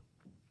up.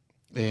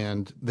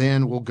 And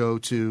then we'll go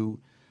to,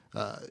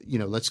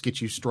 let's get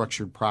you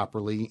structured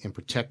properly and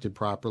protected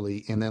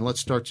properly. And then let's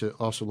start to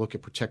also look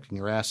at protecting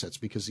your assets.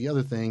 Because the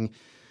other thing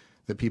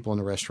that people in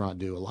the restaurant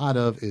do a lot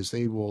of is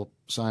they will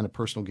sign a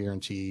personal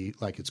guarantee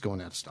like it's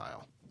going out of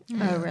style.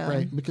 Oh, really?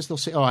 Right. Because they'll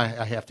say, I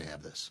have to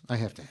have this. I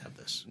have to have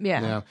this.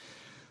 Yeah.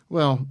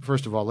 Well,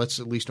 first of all, let's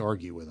at least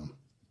argue with them.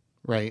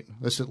 Right.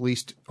 Let's at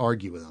least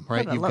argue with them.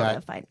 Right. Have a little bit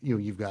of fight.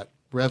 You've got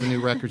revenue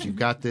records. You've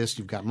got this.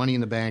 You've got money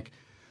in the bank.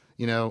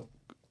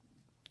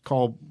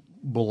 Call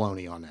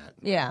baloney on that.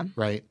 Yeah.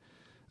 Right.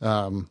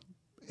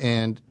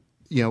 And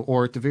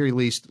or at the very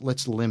least,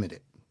 let's limit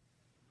it.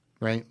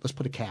 Right. Let's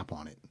put a cap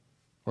on it,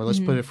 or let's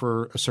put it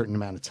for a certain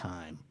amount of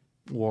time,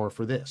 or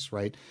for this.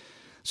 Right.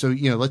 So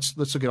let's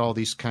look at all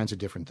these kinds of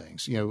different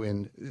things.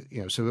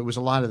 So it was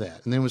a lot of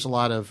that, and then it was a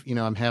lot of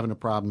I'm having a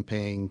problem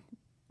paying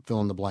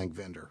fill in the blank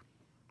vendor.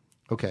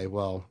 Okay,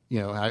 well,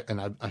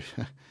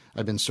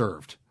 I've been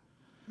served.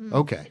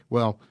 Okay,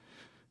 well,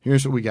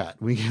 here's what we got.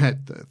 We got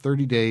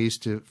 30 days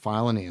to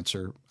file an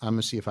answer. I'm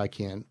going to see if I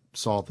can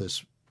solve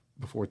this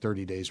before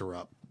 30 days are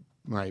up,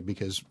 right?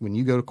 Because when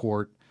you go to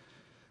court,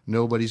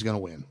 nobody's going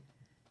to win.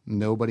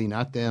 Nobody,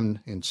 not them,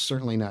 and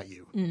certainly not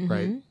you,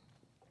 right?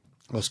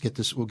 let's get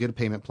this. We'll get a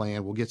payment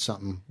plan. We'll get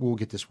something. We'll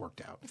get this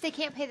worked out. If they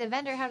can't pay the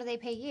vendor, how do they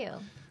pay you?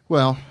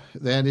 Well,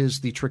 that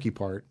is the tricky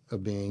part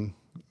of being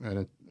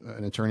an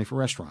attorney for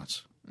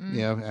restaurants.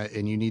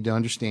 And you need to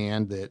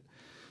understand that,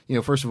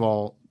 first of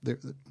all, they're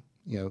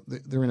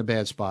in a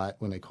bad spot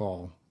when they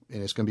call,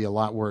 and it's going to be a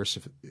lot worse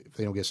if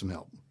they don't get some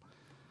help.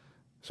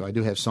 So I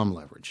do have some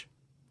leverage.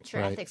 It's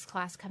your ethics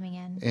class coming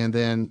in. And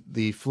then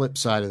the flip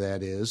side of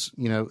that is,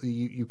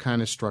 you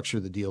kind of structure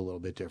the deal a little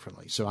bit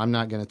differently. So I'm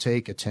not going to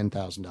take a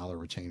 $10,000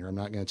 retainer. I'm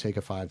not going to take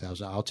a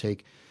 $5,000. I'll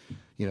take,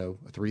 a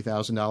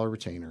 $3,000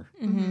 retainer.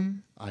 Mm-hmm.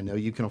 I know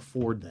you can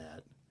afford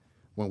that.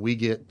 When we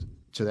get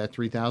to that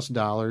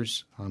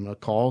 $3,000, I'm going to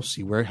call,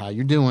 see how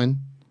you're doing,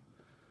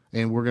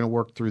 and we're going to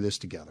work through this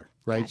together,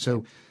 right? Gotcha.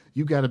 So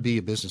you've got to be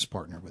a business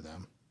partner with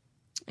them.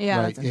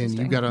 Yeah, right? that's And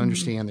you've got to Mm-hmm.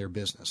 understand their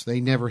business.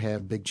 They never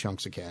have big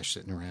chunks of cash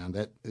sitting around.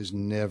 That is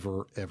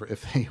never, ever.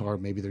 If they are,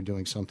 maybe they're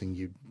doing something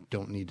you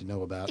don't need to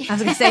know about. I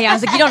was going to say,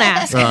 you don't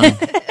ask.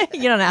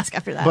 You don't ask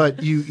after that. But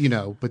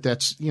but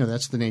that's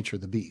the nature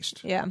of the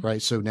beast. Yeah.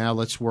 Right. So now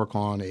let's work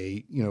on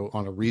a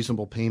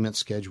reasonable payment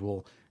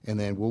schedule, and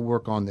then we'll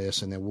work on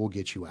this, and then we'll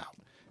get you out.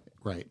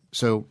 Right.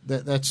 So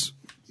that's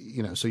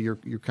so you're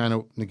kind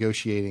of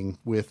negotiating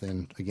with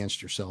and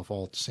against yourself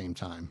all at the same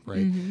time.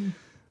 Right.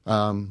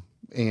 Mm-hmm.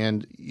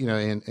 And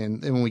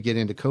then when we get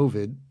into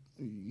COVID,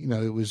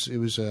 it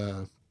was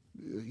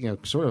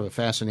sort of a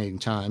fascinating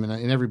time,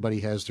 and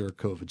everybody has their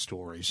COVID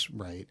stories,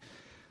 right?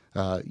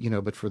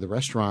 But for the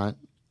restaurant,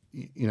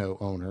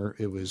 owner,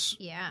 it was,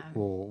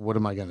 well, what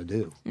am I going to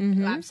do?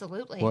 Mm-hmm.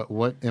 Absolutely.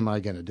 What am I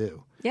going to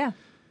do? Yeah.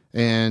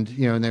 And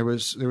and there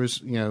was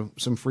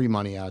some free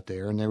money out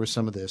there, and there was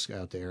some of this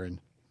out there, and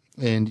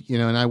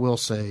I will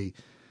say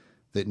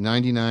that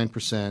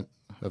 99%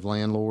 of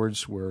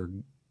landlords were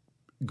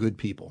good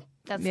people.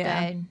 That's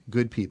Yeah. good.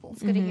 Good people.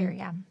 It's good to hear,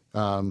 yeah.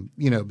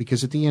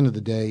 Because at the end of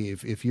the day,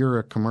 if you're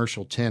a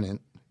commercial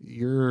tenant,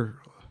 your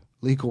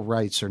legal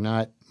rights are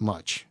not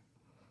much,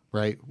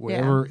 right?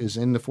 Whatever is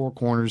in the four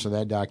corners of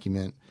that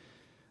document,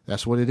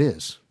 that's what it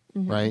is,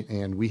 right?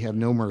 And we have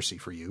no mercy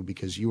for you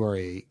because you are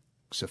a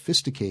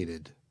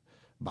sophisticated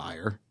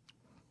buyer,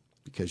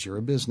 because you're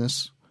a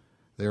business.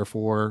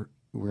 Therefore,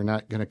 we're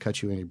not going to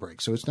cut you any break.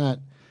 So it's not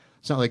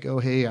like, oh,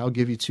 hey, I'll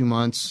give you 2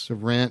 months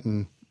of rent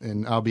and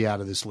I'll be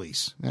out of this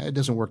lease. It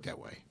doesn't work that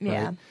way.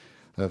 Yeah. Right?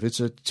 If it's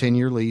a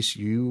 10-year lease,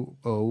 you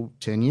owe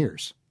 10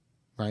 years,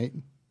 right?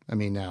 I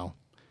mean, now.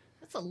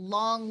 That's a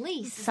long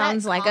lease. Is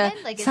Sounds that like common?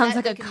 a Is that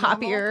a normal?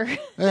 copier.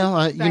 Well,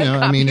 I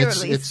mean,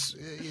 Copy it's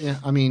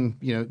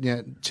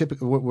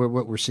typically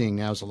what we're seeing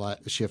now is a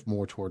shift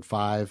more toward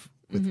 5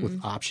 with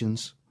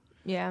options.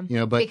 Yeah.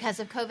 But Because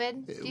of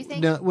COVID, do you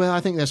think? No, well,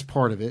 I think that's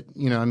part of it.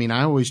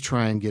 I always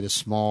try and get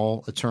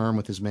a term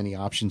with as many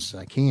options as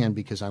I can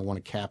because I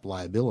want to cap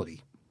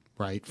liability,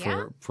 right?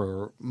 Yeah.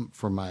 For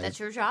my That's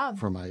your job.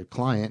 for my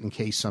client in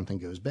case something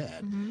goes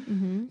bad.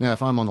 Now,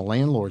 if I'm on the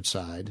landlord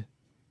side,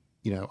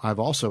 I've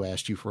also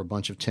asked you for a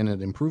bunch of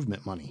tenant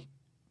improvement money,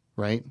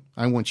 right?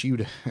 I want you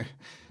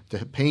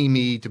to pay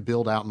me to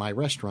build out my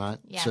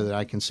restaurant so that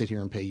I can sit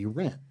here and pay you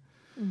rent.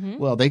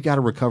 Well, they got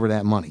to recover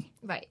that money.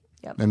 Right.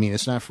 Yep. I mean,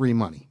 it's not free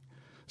money.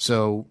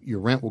 So your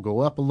rent will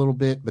go up a little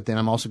bit, but then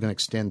I'm also going to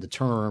extend the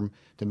term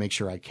to make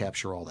sure I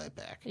capture all that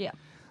back. Yeah.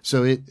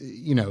 So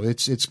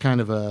it's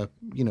kind of a,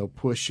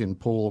 push and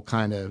pull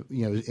kind of,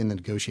 in the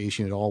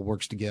negotiation, it all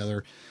works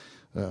together.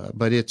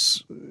 But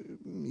it's,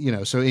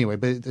 so anyway,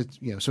 at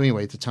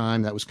the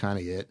time that was kind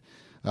of it.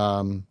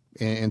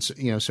 And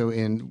so, so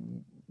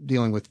in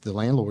dealing with the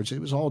landlords,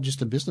 it was all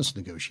just a business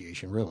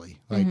negotiation, really.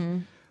 Like,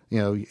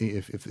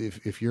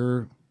 if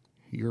your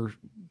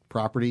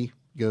property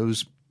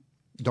goes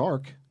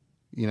dark,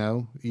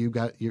 nobody's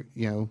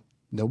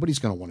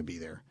going to want to be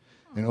there.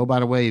 And oh, by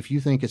the way, if you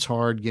think it's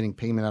hard getting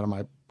payment out of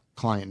my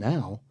client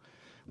now,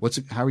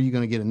 how are you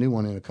going to get a new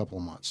one in a couple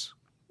of months?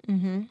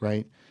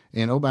 Right?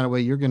 And oh, by the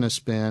way, you're going to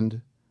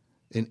spend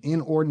an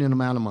inordinate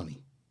amount of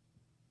money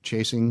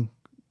chasing,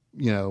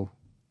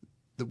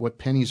 what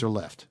pennies are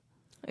left.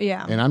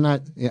 Yeah. And I'm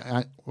not.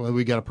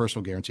 We got a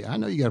personal guarantee. I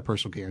know you got a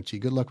personal guarantee.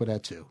 Good luck with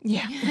that too.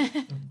 Yeah. All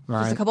There's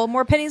right. a couple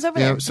more pennies over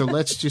there. So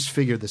let's just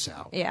figure this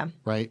out. Yeah.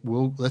 Right.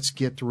 Let's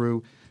get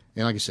through.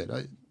 And like I said,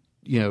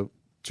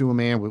 to a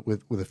man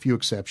with a few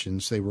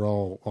exceptions, they were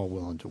all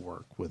willing to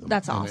work with them.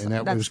 That's awesome.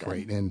 And that was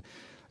good. great.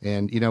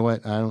 And you know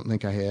what? I don't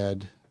think I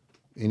had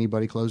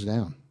anybody close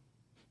down.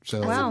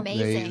 So That's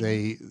amazing.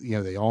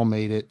 they all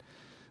made it.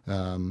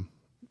 And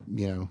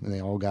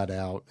they all got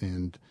out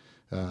and.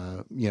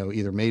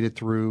 Either made it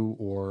through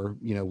or,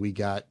 we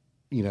got,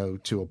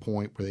 to a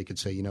point where they could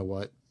say, you know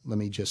what, let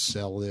me just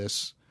sell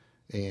this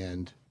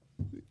and,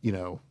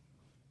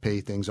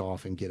 pay things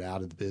off and get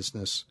out of the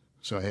business.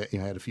 So I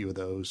had a few of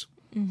those.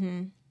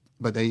 Mm-hmm.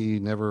 But they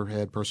never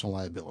had personal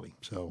liability.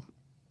 So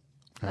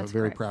I'm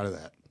very great. proud of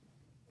that.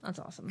 That's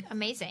awesome.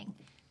 Amazing.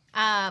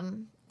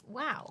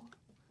 Wow.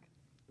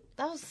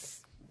 That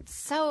was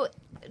so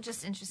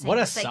just interesting. What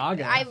a It's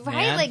saga, Right?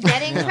 man. Like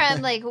getting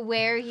from like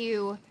where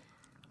you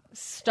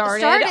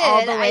started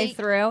all the way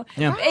through.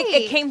 Yeah.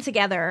 It came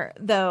together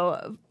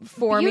though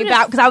for me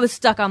Beautiful. because I was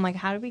stuck on like,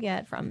 how do we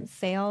get from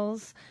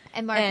sales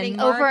and marketing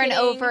over and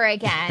over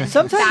again.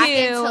 Sometimes back you-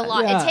 into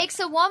law. yeah. It takes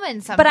a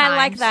woman sometimes. But I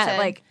like that, to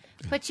like-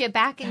 put you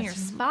back in your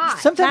spot.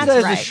 Sometimes That's that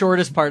is right. the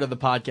shortest part of the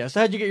podcast.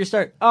 How'd you get your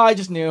start? Oh, I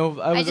just knew.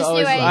 I just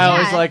always, knew I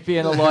always yeah. liked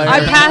being a lawyer.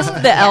 I passed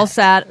the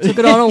LSAT, took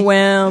it on a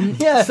whim.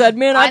 Yeah. Said,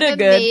 man, I I'm did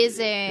good.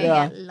 amazing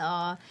Yeah. at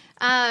law.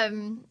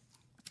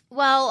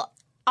 Well,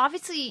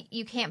 obviously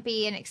you can't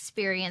be an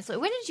experienced.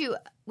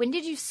 When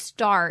did you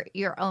start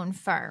your own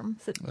firm?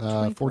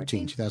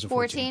 2014.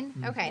 14.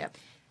 Okay.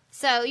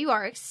 So you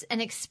are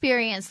an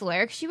experienced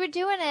lawyer because you were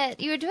doing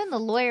it. You were doing the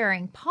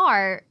lawyering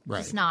part,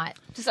 just Right. not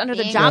Just under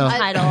the being job a-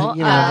 title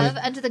you know, of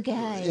under the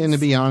guise. And to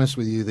be honest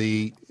with you,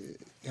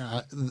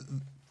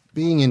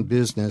 being in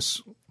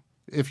business,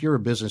 if you're a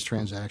business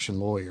transaction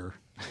lawyer,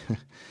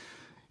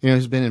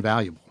 has been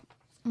invaluable,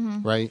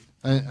 right?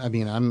 I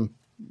mean,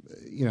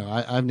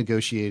 I've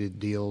negotiated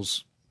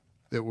deals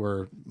that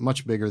were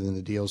much bigger than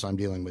the deals I'm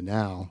dealing with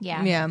now.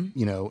 yeah. Yeah. In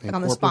Like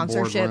on the corporate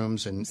sponsorship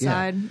boardrooms and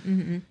side.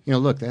 Mm-hmm.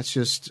 look, that's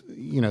just,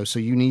 so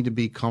you need to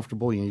be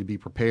comfortable, you need to be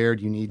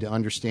prepared, you need to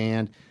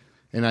understand.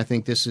 And I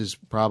think this is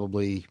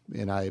probably,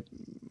 and I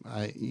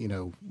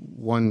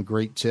one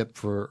great tip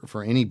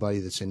for anybody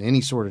that's in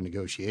any sort of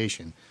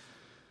negotiation.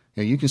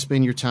 You can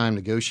spend your time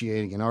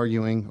negotiating and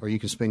arguing, or you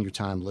can spend your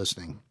time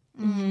listening.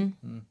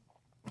 Mm-hmm.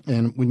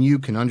 And when you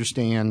can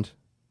understand,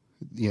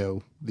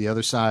 the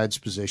other side's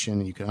position,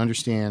 and you can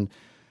understand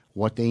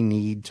what they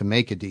need to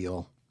make a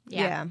deal,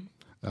 Yeah.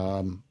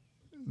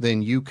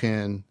 then you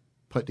can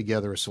put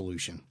together a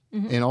solution.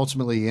 Mm-hmm. And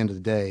ultimately, at the end of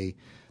the day,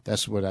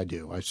 that's what I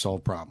do. I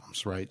solve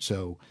problems, right?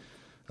 So,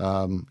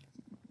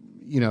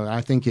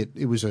 I think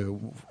it was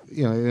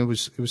it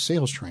was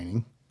sales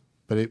training,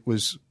 but it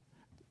was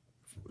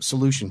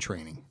solution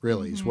training.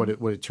 Really, is what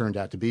it turned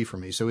out to be for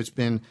me. So it's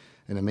been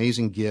an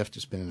amazing gift.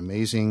 It's been an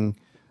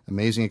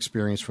amazing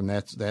experience from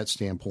that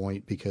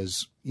standpoint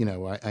because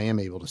I am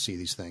able to see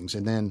these things,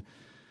 and then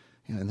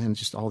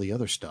just all the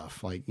other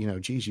stuff like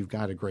geez, you've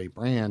got a great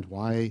brand.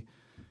 Why,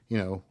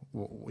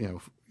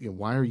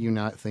 why are you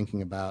not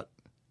thinking about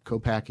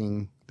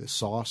co-packing the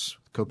sauce,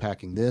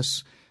 co-packing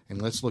this,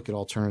 and let's look at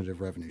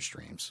alternative revenue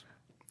streams,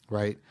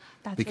 right?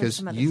 That's because where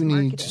some of you this need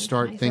marketing to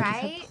start comes thinking.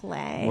 Right? into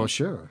play. Well,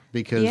 sure,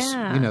 because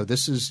Yeah.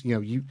 this is you.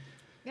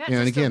 You're not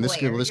And just again, a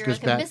this lawyer. goes You're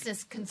like back. a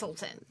business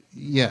consultant.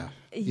 Yeah.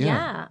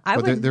 Yeah, I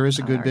But would there is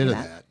a good bit argue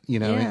of that.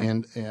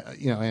 that,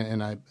 Yeah.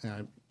 and I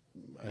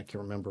can't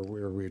remember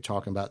where we were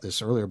talking about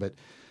this earlier, but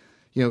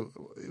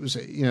it was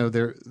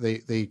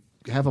they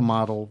have a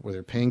model where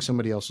they're paying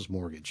somebody else's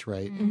mortgage,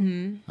 right?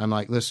 Mm-hmm. I'm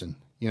like, listen,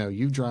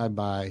 you drive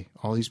by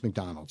all these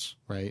McDonald's,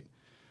 right?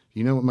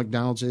 You know what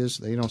McDonald's is?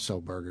 They don't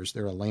sell burgers.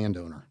 They're a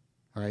landowner,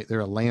 all right? They're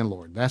a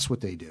landlord. That's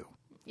what they do,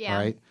 Yeah. all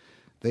right?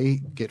 They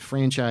get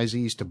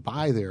franchisees to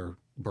buy their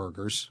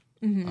burgers.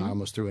 Mm-hmm. I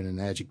almost threw in an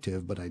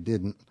adjective, but I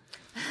didn't.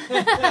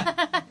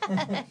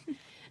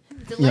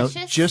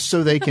 Delicious. Just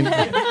so they can.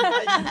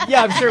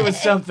 Yeah, I'm sure it was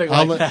something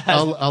like that.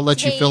 I'll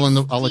let you fill in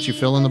the. I'll let you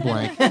fill in the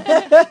blank.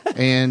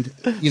 And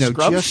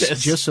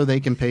Scrumptious. just so they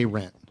can pay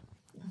rent,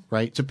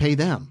 right? To pay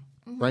them,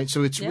 right?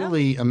 So it's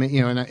really,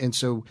 and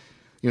so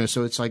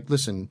so it's like,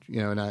 listen,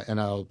 and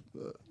I'll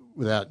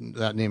without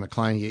naming a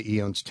client,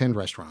 he owns 10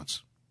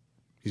 restaurants.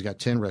 He's got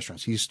 10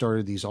 restaurants. He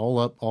started these all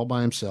up all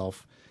by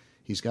himself.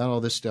 He's got all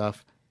this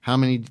stuff. How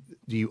many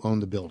do you own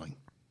the building?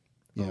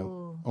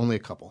 Only a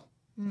couple.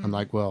 I'm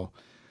like, well.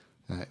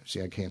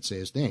 See, I can't say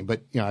his name,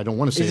 but I don't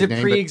want to say Is his it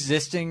name.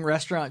 pre-existing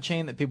restaurant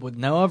chain that people would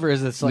know of, or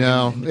is this like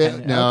No, an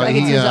independent- no. Like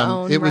it's his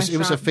own it was a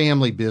restaurant.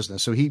 family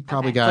business, so he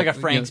probably got Like a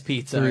Frank's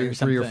Pizza or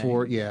three or something.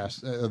 four,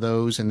 of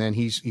those, and then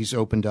he's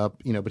opened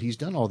up, but he's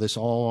done all this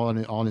all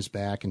on his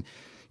back, and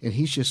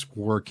he's just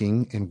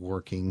working and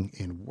working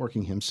and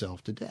working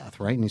himself to death,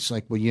 right? And it's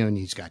like, well, and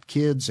he's got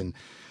kids, and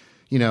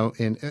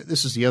and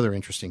this is the other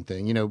interesting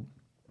thing,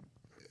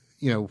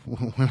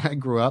 when I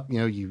grew up,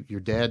 your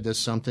dad does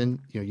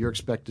something, you're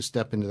expected to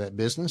step into that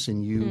business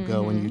and you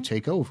go and you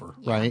take over,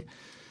 right?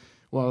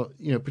 Well,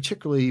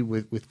 particularly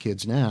with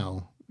kids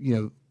now,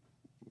 do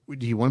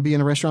you want to be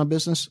in a restaurant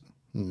business?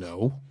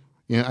 No.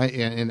 They want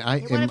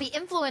to be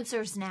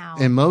influencers now.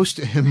 And most,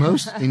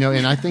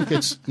 and I think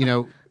it's,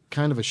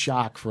 kind of a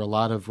shock for a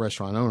lot of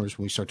restaurant owners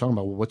when we start talking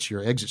about, well, what's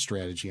your exit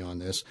strategy on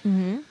this?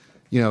 Mm-hmm.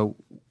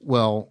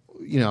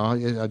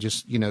 I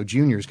just,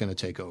 Junior's going to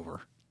take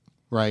over.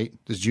 Right?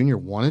 Does Junior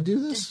want to do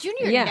this? Does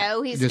Junior Yeah.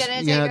 know he's going to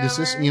take over? Does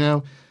this,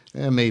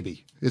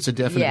 maybe. It's a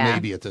definite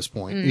maybe at this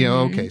point.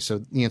 Mm-hmm. Okay, so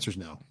the answer is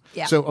no.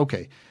 Yeah. So,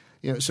 okay.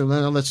 So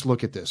then let's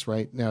look at this,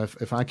 right? Now,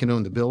 if I can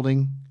own the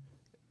building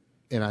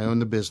and I own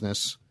the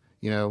business,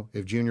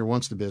 if Junior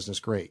wants the business,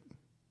 great.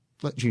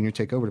 Let Junior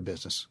take over the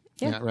business.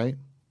 Yeah. Right?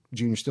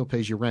 Junior still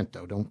pays your rent,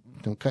 though.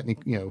 Don't cut any,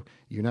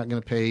 you're not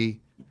going to pay,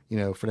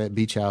 for that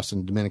beach house in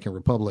the Dominican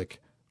Republic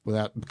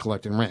without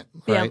collecting rent,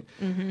 right?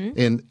 Yeah. Mm-hmm.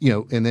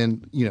 And and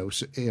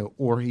then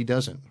or he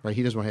doesn't, right?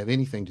 He doesn't want to have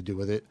anything to do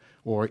with it,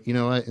 or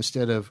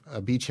instead of a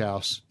beach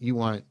house, you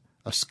want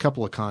a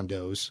couple of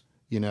condos,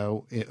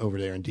 over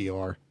there in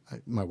DR.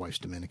 my wife's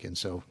Dominican,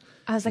 so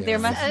I was like, yeah. there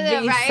must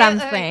be Right?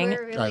 something.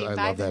 We're really I love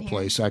vibing that here.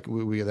 place.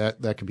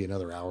 That could be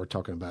another hour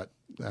talking about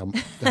how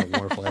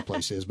wonderful that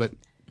place is. But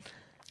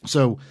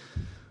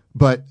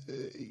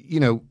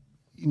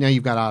now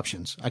you've got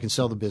options. I can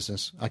sell the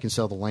business. I can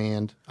sell the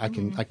land. I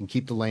can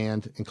keep the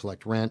land and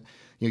collect rent.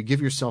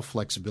 Give yourself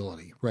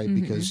flexibility, right?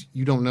 Because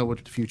you don't know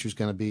what the future is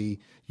going to be.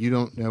 You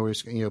don't know where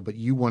it's, but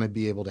you want to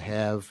be able to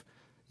have,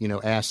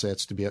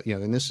 assets to be,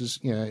 and this is,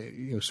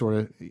 sort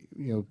of,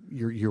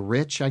 you're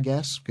rich, I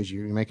guess, because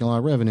you're making a lot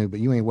of revenue, but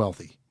you ain't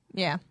wealthy,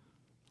 Yeah.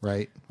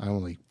 right? I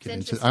only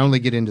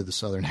get into the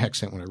Southern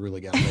accent when I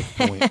really got to make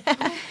a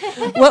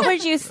point. What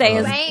would you say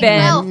has ain't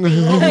been?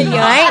 wealthy. You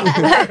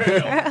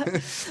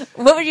ain't?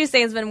 What would you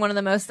say has been one of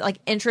the most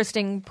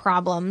interesting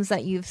problems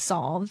that you've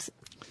solved?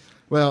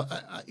 Well,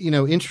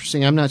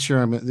 interesting. I'm not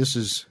sure this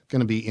is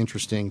going to be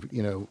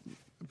interesting,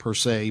 per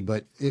se,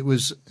 but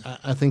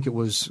I think it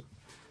was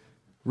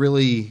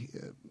really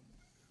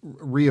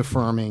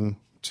reaffirming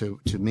to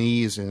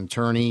me as an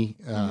attorney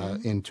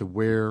and to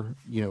where,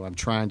 I'm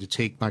trying to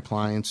take my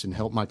clients and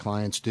help my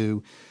clients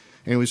do.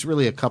 And it was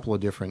really a couple of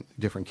different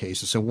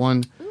cases. So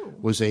one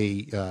was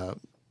a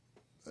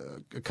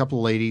couple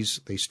of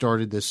ladies. They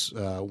started this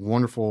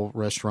wonderful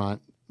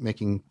restaurant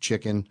making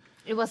chicken.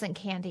 It wasn't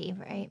Candy,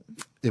 right?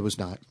 It was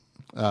not.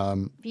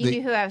 You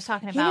knew who I was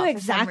talking He about. knew for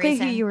some exactly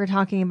who reason. you were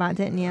talking about,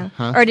 didn't you?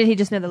 Or did he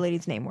just know the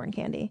lady's name weren't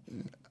Candy?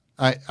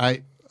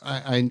 I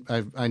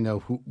know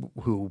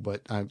who,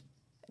 but I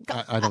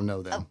don't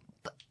know them.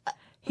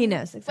 He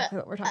knows exactly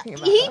what we're talking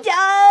about. He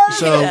does.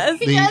 So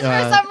He does.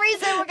 For some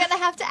reason, we're gonna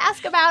have to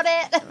ask about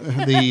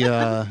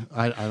it.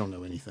 I don't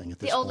know anything at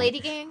this The old point. lady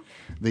gang.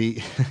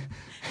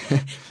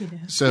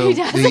 So He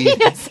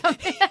does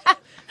something.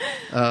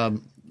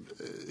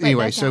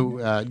 Anyway, that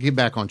so get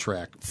back on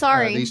track.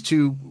 Sorry. These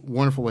two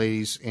wonderful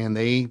ladies, and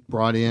they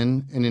brought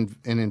in an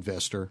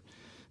investor.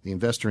 The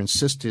investor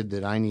insisted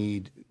that I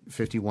need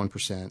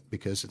 51%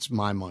 because it's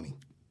my money,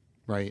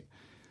 right?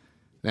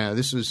 Now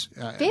this is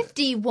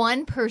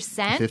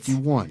 51%.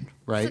 51,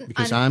 right? an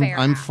Because unfair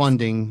I'm ask.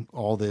 funding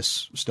all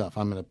this stuff.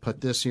 I'm going to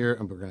put this here,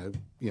 and we're going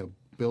to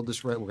build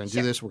this. Right, we're going to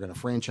do this. We're going to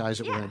franchise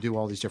it. We're going to do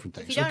all these different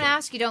things. If you don't Okay.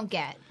 ask, you don't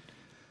get.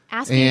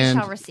 Ask and you And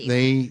shall receive.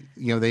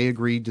 they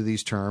agreed to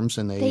these terms,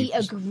 and They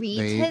agreed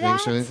to that?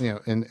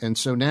 So, and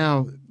so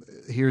now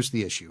here's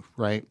the issue,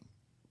 right?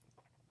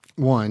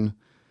 One,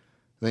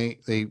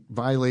 they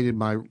violated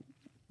my,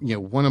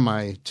 one of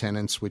my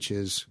tenets, which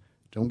is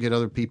don't get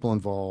other people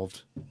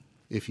involved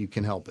if you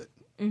can help it.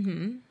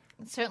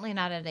 Certainly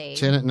not at age.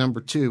 Tenet number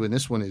 2, and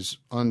this one is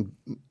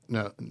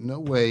no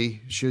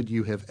way should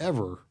you have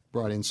ever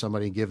brought in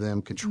somebody and give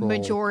them control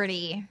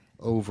Majority.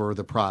 over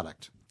the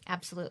product.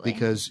 Absolutely.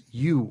 Because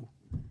you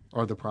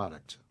are the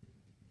product.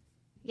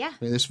 Yeah.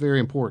 I mean, that's very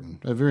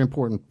important. A very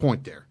important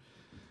point there.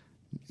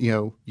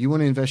 You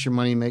want to invest your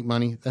money and make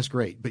money, that's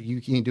great, but you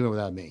can't do it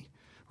without me,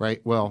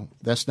 right? Well,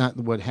 that's not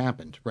what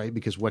happened, right?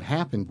 Because what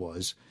happened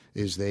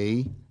is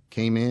they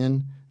came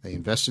in, they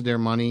invested their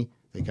money,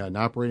 they got an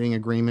operating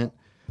agreement.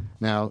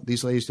 Now,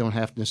 these ladies don't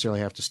necessarily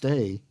have to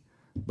stay,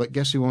 but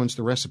guess who owns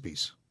the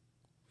recipes?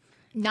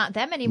 Not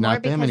them anymore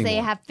Not them because they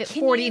anymore. have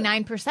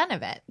 49%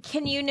 of it.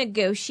 Can you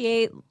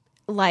negotiate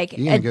You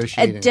can negotiate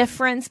a anything.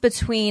 difference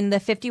between the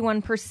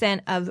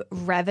 51% of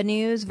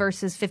revenues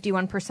versus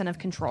 51% of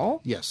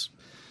control? Yes.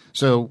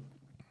 So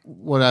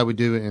what I would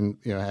do and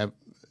have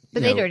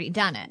But they'd already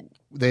done it.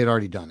 they had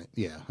already done it.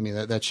 Yeah. I mean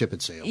that ship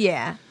had sailed.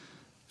 Yeah.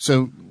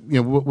 So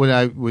what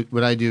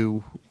I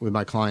do with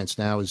my clients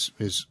now is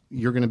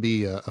you're going to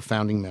be a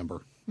founding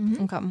member.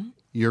 Okay.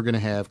 You're going to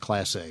have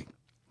Class A.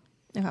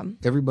 Okay.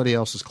 Everybody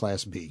else is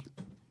Class B.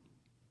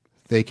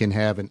 They can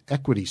have an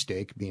equity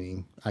stake,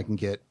 meaning I can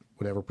get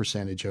whatever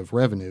percentage of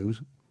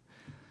revenues,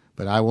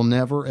 but I will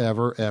never,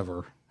 ever,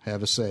 ever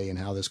have a say in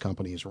how this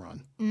company is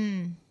run.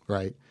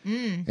 Right?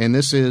 And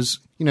this is,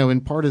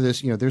 and part of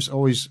this, there's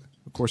always,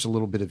 of course, a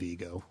little bit of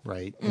ego,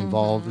 right,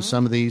 involved with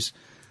some of these.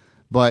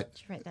 But,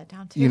 Write that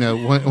down too.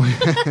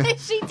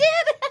 She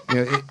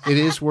did. it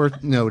is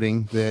worth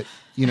noting that,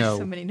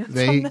 So many notes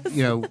on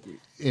this.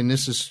 and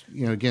this is,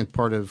 again,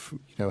 part of,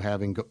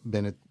 having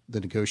been at the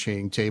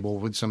negotiating table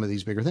with some of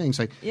these bigger things.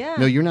 Like, Yeah.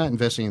 no, you're not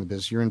investing in the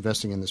business. You're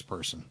investing in this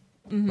person,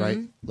 right?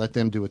 Let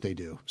them do what they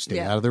do. Stay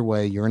Yeah. out of their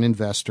way. You're an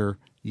investor.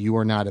 You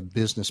are not a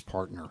business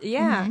partner.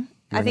 Yeah.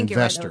 I an think you're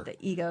right, investor. though, with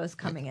the ego is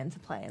coming into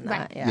play in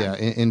that. Right. Yeah.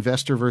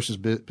 Investor versus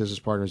business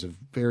partner is a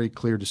very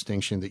clear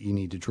distinction that you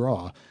need to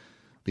draw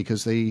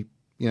because they,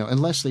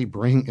 unless they're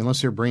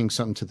bringing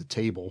something to the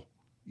table,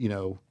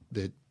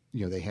 that,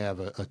 they have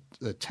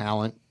a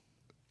talent,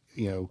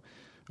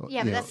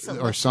 Yeah, but that's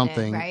or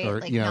something, solicited, right? or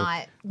Like,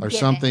 not not or given.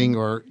 something,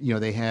 or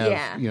they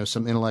have Yeah.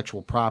 some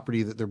intellectual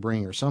property that they're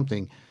bringing or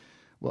something.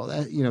 Well,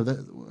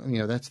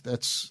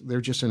 that's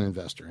they're just an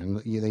investor, and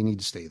they need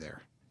to stay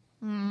there.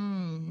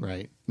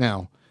 Right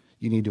now,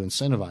 you need to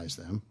incentivize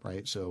them,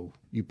 right? So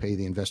you pay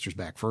the investors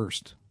back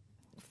first,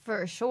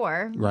 For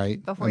sure.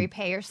 right? Before you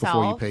pay yourself.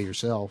 Before you pay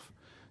yourself,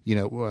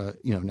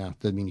 now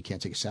doesn't mean you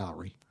can't take a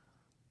salary,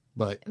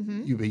 but they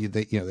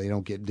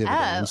don't get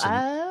dividends.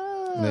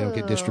 Oh, and they don't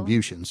get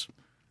distributions,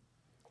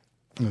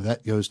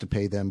 that goes to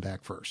pay them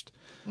back first.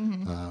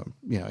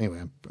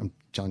 Anyway, I'm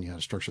telling you how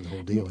to structure the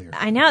whole deal here.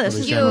 I know, this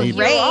is You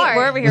great. are.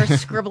 We're over here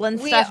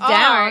scribbling We stuff are.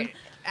 down.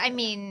 I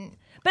mean,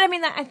 But I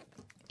mean,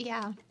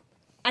 yeah.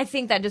 I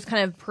think that just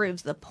kind of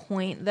proves the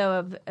point,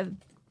 though, of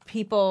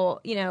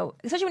people,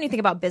 especially when you think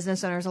about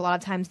business owners, a lot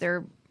of times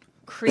they're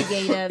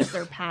creatives,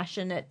 they're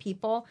passionate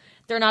people.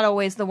 They're not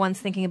always the ones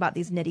thinking about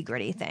these nitty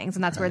gritty things.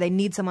 And that's where they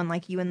need someone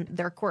like you in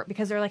their court,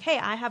 because they're like, hey,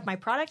 I have my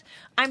product.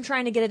 I'm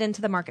trying to get it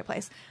into the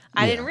marketplace.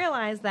 I didn't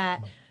realize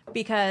that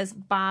because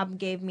Bob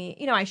gave me,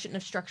 I shouldn't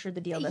have structured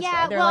the deal this way.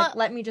 They're like,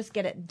 let me just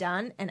get it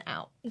done and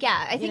out.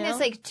 Yeah, I think it's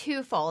like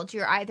twofold.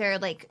 You're either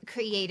like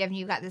creative and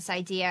you got this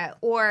idea,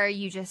 or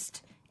you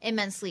just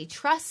immensely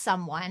trust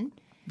someone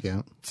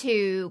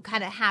to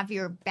kind of have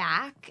your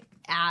back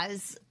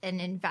as an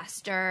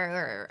investor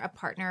or a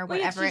partner or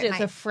whatever. It's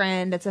a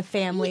friend, it's a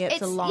family,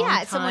 it's a long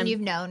time. It's someone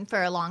you've known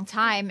for a long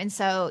time. And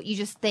so you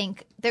just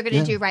think they're going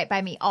to do right by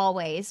me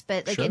always.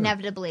 But like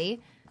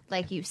inevitably,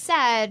 like you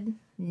said,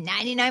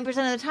 99% of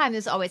the time,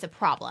 there's always a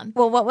problem.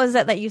 Well, what was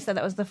it that you said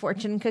that was the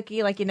fortune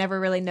cookie? Like you never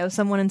really know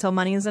someone until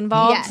money is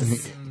involved?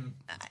 Yes.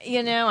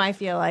 I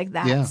feel like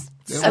that's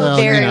a Well,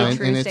 very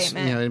true and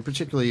statement. It's, and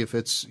particularly if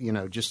it's,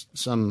 just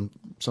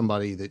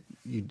somebody that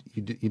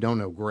you don't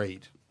know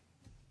great.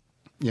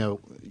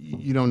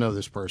 You don't know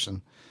this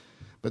person.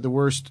 But the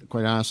worst,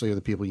 quite honestly, are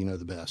the people you know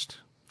the best.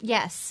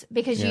 Yes,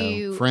 because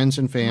friends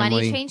and family.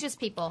 Money changes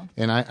people.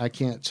 And I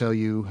can't tell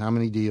you how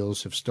many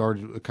deals have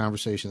started a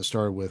conversation that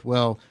started with,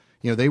 well,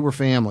 they were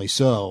family,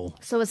 so.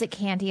 So was it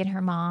Candy and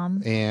her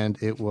mom? And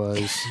it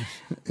was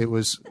bad.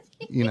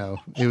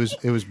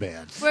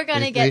 We're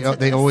gonna get to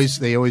they this.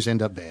 They always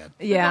end up bad.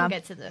 Yeah. We'll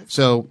get to this.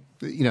 So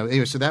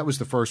anyway, so that was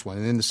the first one,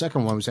 and then the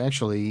second one was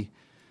actually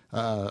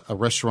a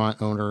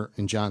restaurant owner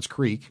in Johns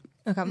Creek.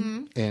 Okay.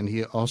 And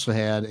he also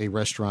had a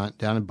restaurant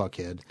down in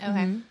Buckhead.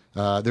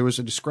 Okay. There was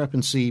a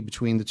discrepancy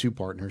between the two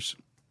partners,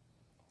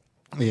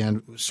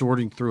 and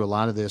sorting through a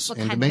lot of this. What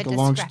and kind to make of a a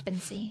long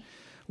discrepancy?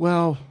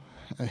 well,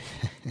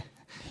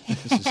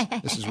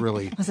 this is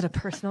really. Was it a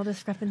personal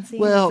discrepancy?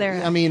 Well,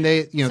 I mean,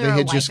 they there they a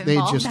had wife just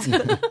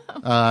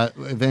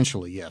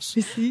eventually, yes.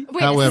 Wait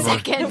However, a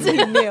second.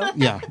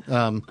 yeah,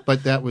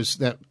 but that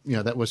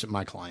wasn't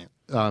my client.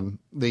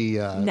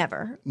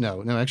 Never.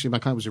 No, actually, my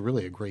client was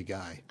really a great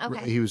guy.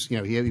 Okay. He was,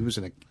 he was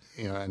an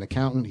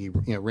accountant. He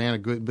ran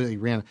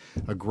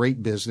a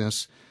great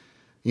business.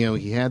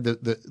 He had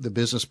the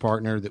business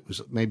partner that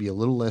was maybe a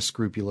little less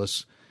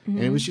scrupulous, and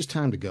it was just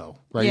time to go.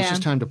 Right, Yeah. it's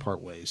just time to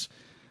part ways.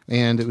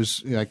 And it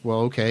was like, well,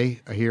 okay,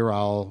 here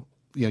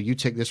you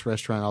take this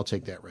restaurant, I'll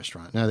take that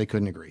restaurant. No, they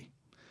couldn't agree.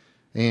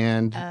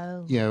 And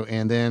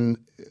and then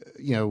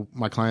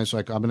my client's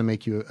like, I'm going to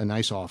make you a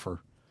nice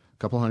offer,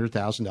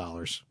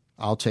 $200,000.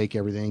 I'll take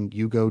everything.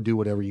 You go do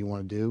whatever you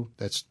want to do.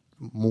 That's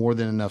more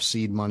than enough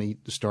seed money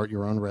to start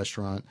your own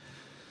restaurant.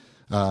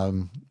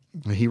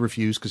 He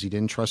refused because he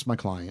didn't trust my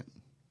client.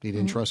 He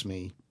didn't trust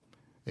me.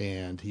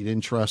 And he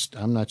didn't trust,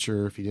 I'm not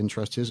sure if he didn't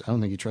trust I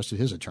don't think he trusted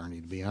his attorney,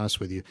 to be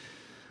honest with you.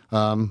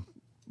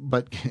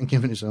 But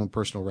given his own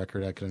personal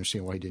record, I could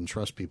understand why he didn't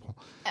trust people.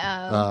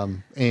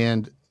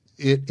 And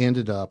it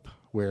ended up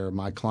where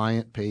my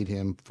client paid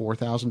him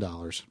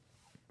 $4,000,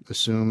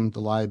 assumed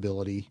the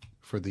liability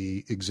for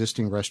the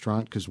existing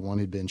restaurant because one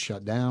had been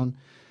shut down,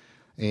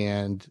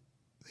 and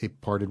they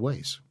parted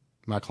ways.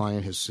 My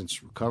client has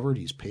since recovered.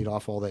 He's paid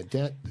off all that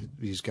debt.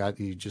 He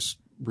just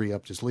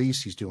re-upped his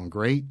lease. He's doing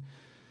great.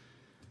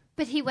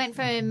 But he went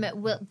from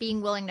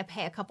being willing to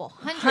pay a couple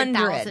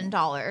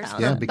 $100,000.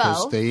 Yeah, for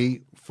because both.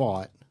 they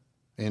fought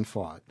and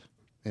fought.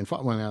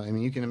 Well, I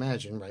mean, you can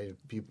imagine, right?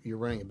 If you're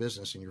running a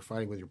business and you're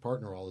fighting with your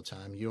partner all the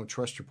time. You don't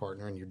trust your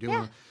partner, and you're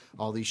doing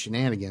all these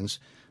shenanigans.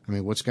 I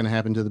mean, what's going to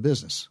happen to the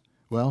business?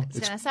 Well, It's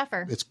going to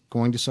suffer. It's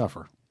going to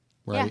suffer,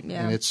 right?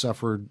 Yeah. And it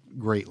suffered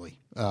greatly.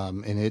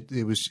 And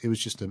it was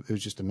just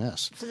a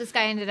mess. So this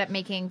guy ended up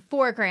making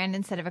 $4,000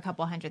 instead of a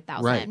couple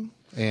 $100,000. Right.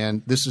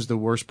 And this is the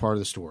worst part of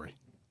the story,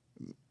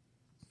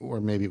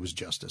 or maybe it was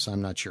justice.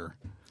 I'm not sure.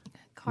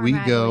 Karma, We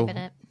I go. believe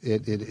in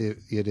it.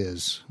 It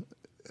is.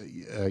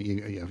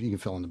 You can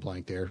fill in the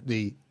blank there.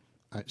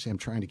 I'm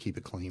trying to keep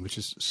it clean, which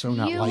is so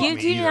not like You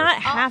me do either.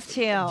 not have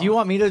to. Do you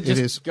want me to is.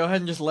 just go ahead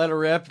and just let her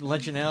rip and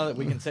let you know that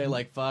we can say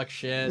like fuck,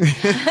 shit,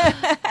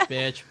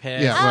 bitch,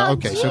 piss? Yeah, well,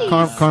 okay. So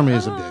karma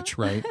is a bitch,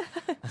 right?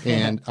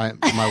 And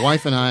my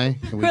wife and I,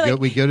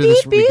 we go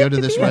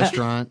to this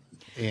restaurant,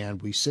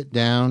 and we sit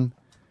down,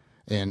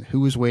 and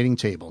who is waiting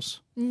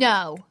tables?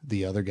 No.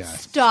 The other guy.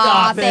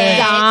 Stop it.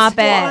 Stop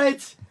it.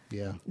 What?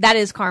 Yeah. That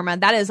is karma.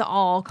 That is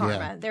all karma.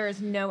 Yeah. There is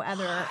no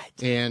other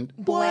And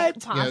blank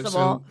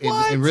possible.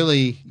 And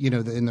really,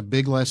 in the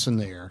big lesson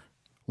there,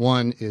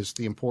 one is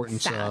the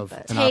importance Stop of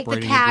it. an Take the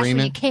operating cash when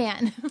you agreement.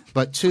 can.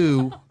 But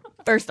two,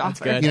 First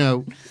offer.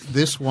 good.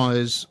 this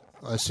was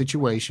a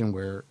situation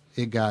where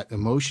it got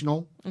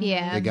emotional.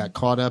 Yeah. It got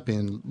caught up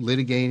in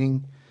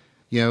litigating.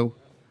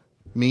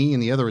 Me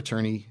and the other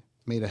attorney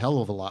made a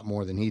hell of a lot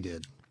more than he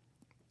did.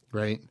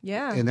 right?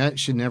 Yeah. And that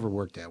should never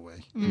work that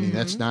way. I mean,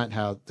 that's not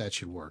how that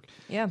should work.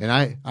 Yeah. And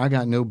I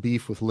got no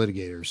beef with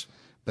litigators,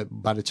 but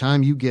by the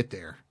time you get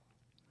there,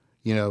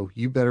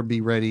 you better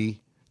be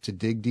ready to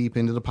dig deep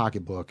into the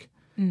pocketbook,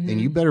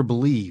 and you better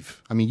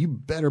believe. I mean, you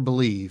better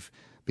believe,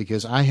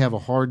 because I have a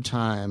hard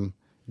time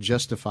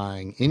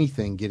justifying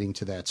anything getting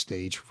to that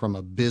stage from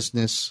a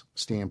business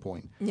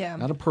standpoint. Yeah.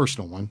 Not a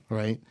personal one,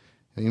 right?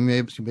 You may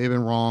have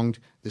been wronged.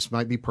 This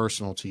might be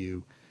personal to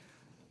you,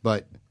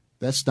 but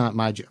that's not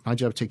my job. My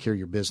job is to take care of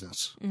your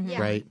business,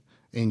 right?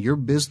 And your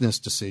business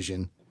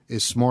decision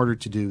is smarter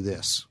to do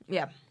this,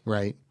 Yeah.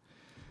 right?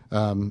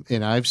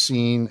 And I've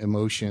seen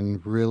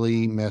emotion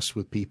really mess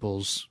with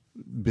people's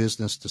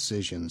business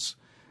decisions.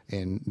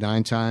 And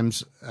 9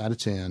 times out of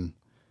 10,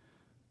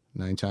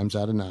 9 times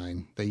out of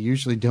 9, they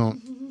usually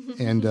don't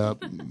end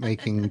up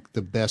making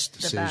the best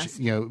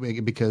decision,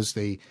 because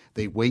they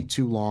wait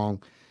too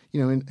long.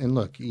 And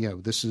look,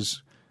 this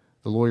is,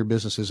 the lawyer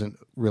business isn't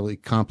really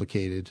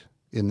complicated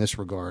in this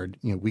regard.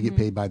 We get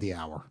paid by the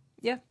hour,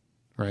 Yeah.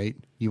 right?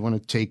 You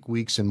want to take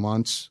weeks and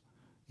months,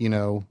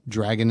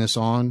 dragging this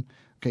on.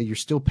 Okay, you're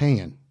still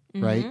paying,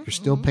 right? You're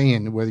still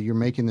paying whether you're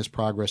making this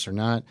progress or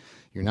not.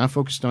 You're not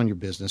focused on your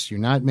business. You're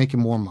not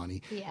making more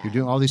money. Yeah. You're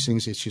doing all these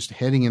things. It's just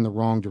heading in the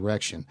wrong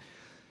direction,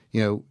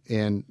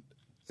 and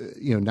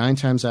 9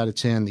 times out of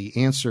 10, the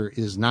answer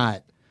is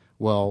not,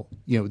 well,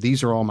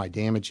 these are all my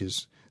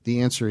damages. The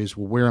answer is,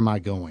 well, where am I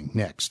going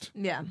next?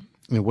 Yeah.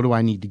 What do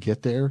I need to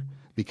get there?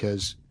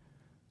 Because,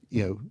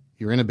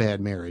 you're in a bad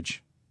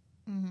marriage.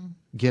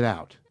 Get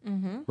out,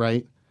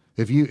 right?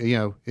 If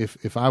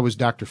if I was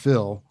Dr.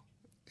 Phil,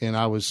 and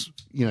I was,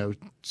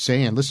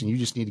 saying, listen, you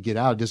just need to get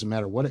out. It doesn't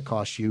matter what it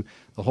costs you.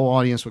 The whole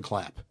audience would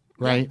clap,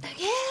 right?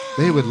 Yeah.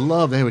 They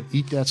would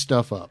eat that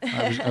stuff up.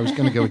 I was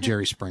going to go with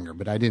Jerry Springer,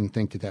 but I didn't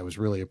think that was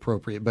really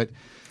appropriate. But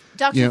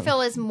Dr.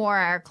 Phil is more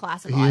our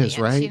class of audience, is,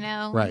 right?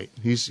 Right.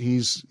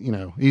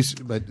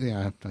 But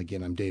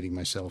again, I'm dating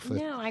myself.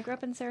 No, I grew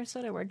up in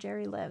Sarasota where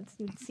Jerry lived.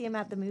 You'd see him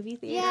at the movie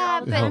theater. Yeah,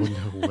 all the but Oh,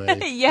 time. no way.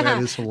 Yeah.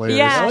 That is hilarious.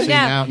 Yeah, See,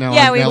 yeah. now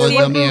Yeah, we now would see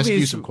let me ask movies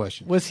you some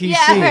questions. Was he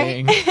Yeah,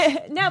 seeing?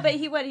 No, but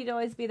he'd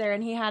always be there,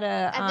 and he had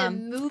a At the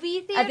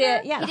movie theater? at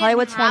the- yeah, he didn't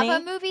Hollywood have 20. a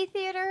movie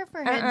theater for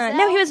himself?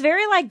 No, he was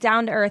very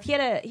down to earth. He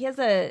has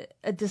a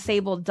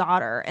disabled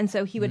daughter, and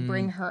so he would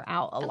bring her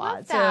out a lot.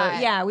 love So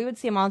that. yeah, we would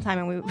see him all the time,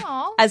 and we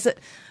Aw. as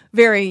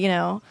very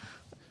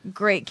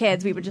great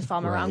kids, we would just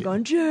follow him around Right.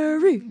 going,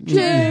 Jerry,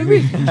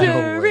 Jerry,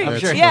 Jerry. I'm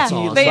sure yeah, that's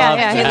awesome. but yeah,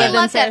 Yeah. he He lived in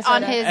loved that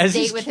on Sarasota. his As date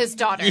he's- with his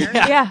daughter.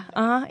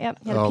 Yeah, yep.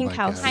 He had a Oh, pink my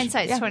house. gosh.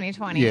 Hindsight's Yeah.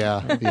 2020.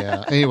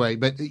 Yeah. Anyway,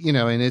 but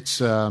and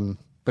it's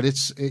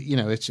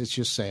it's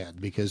just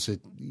sad because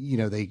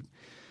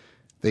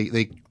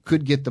they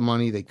could get the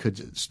money, they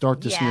could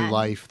start this Yeah. new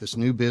life, this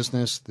new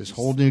business, this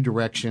whole new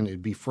direction.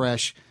 It'd be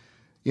fresh.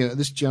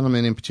 This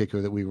gentleman in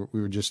particular that we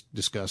were just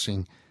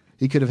discussing,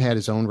 he could have had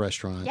his own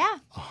restaurant. Yeah.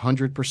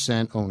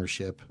 100%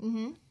 ownership.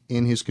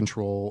 In his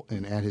control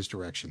and at his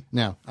direction.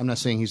 Now, I'm not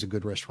saying he's a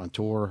good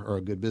restaurateur or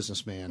a good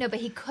businessman. No,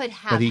 but he could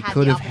have but he had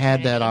could the have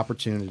had that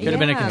opportunity. opportunity. Could have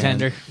been a Yeah.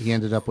 contender. He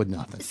ended up with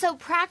nothing. So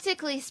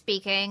practically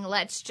speaking,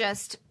 let's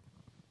just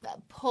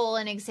pull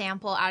an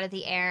example out of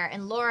the air.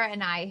 And Laura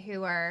and I,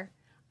 who are,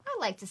 I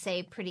like to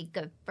say, pretty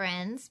good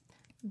friends,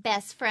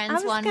 best I friends,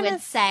 was one gonna would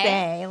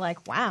say.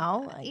 like,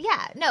 wow. Like,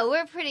 Yeah, no,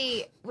 we're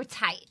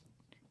tight.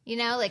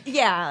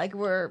 yeah, like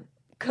we're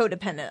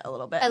codependent a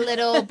little bit. A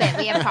little bit.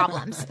 We have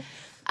problems.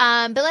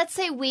 But let's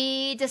say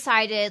we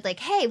decided,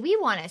 hey, we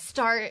want to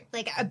start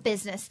a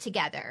business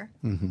together,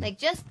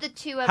 just the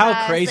two of us.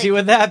 How crazy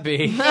would that be?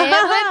 It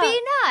would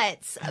be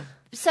nuts.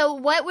 So,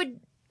 what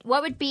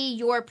would be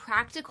your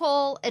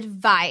practical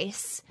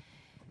advice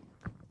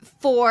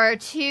for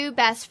two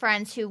best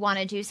friends who want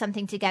to do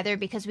something together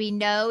because we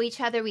know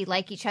each other, we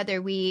like each other,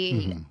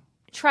 we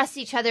trust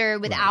each other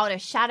without a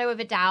shadow of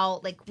a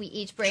doubt? We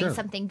each bring Sure.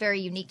 something very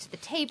unique to the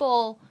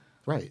table.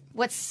 Right.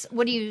 What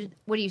do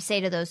you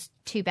say to those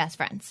two best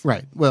friends?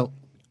 Right. Well,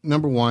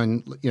 number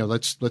one,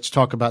 let's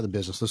talk about the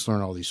business. Let's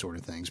learn all these sort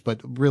of things.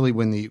 But really,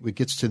 when it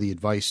gets to the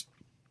advice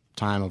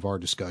time of our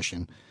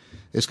discussion,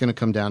 it's going to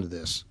come down to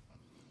this.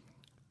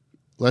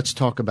 Let's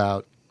talk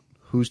about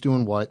who's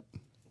doing what,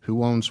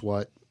 who owns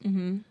what.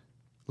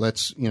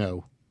 Let's,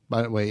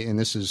 by the way, and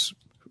this is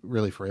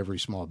really for every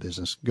small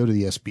business, go to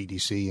the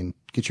SBDC and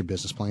get your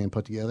business plan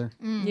put together.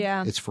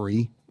 Yeah. It's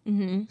free.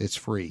 It's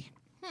free.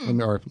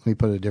 Let me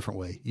put it a different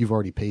way. You've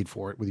already paid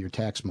for it with your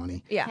tax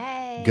money. Yeah.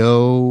 Hey.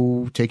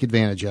 Go take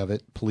advantage of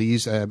it,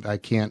 please. I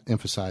can't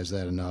emphasize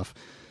that enough.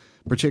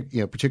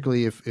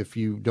 Particularly if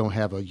you don't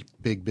have a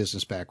big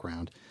business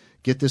background,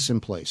 get this in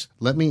place.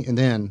 And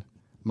then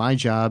my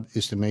job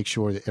is to make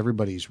sure that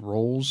everybody's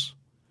roles,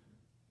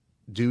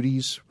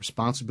 duties,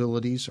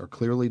 responsibilities are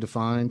clearly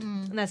defined.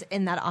 And that's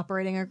in that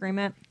operating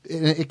agreement.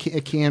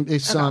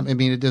 It's some. I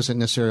mean, it doesn't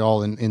necessarily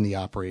all in the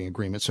operating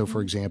agreement. So,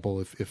 for example,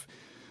 if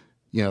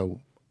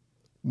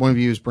one of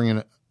you is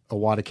bringing a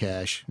wad of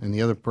cash and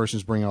the other person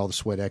is bringing all the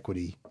sweat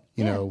equity,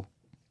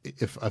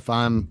 if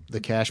I'm the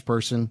cash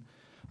person,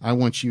 I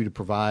want you to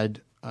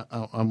provide.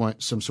 I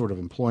want some sort of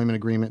employment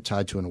agreement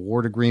tied to an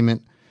award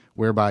agreement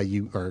whereby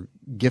you are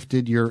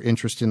gifted your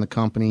interest in the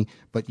company,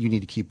 but you need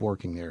to keep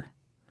working there.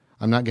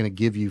 I'm not going to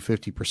give you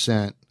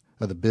 50%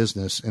 of the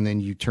business and then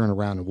you turn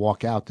around and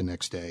walk out the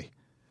next day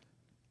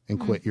and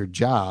quit your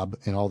job,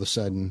 and all of a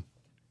sudden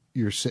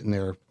you're sitting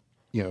there,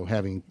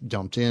 having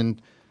dumped in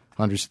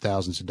hundreds of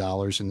thousands of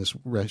dollars, and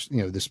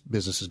this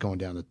business is going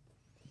down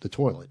the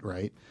toilet,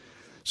 right?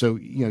 So,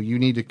 you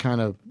need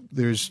to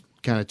there's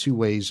kind of two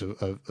ways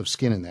of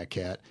skinning that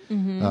cat.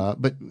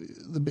 But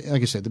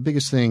like I said, the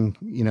biggest thing,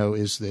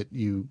 is that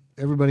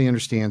everybody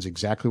understands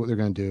exactly what they're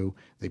going to do.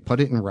 They put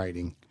it in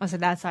writing. So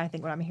that's, I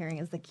think, what I'm hearing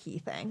is the key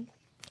thing.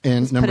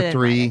 And Just put it number in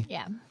 3,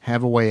 writing.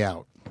 have a way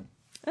out.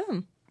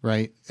 Oh.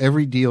 Right?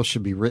 Every deal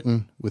should be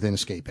written with an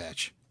escape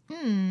hatch.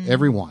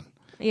 Every one.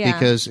 Yeah.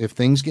 Because if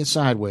things get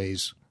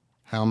sideways,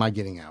 how am I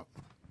getting out?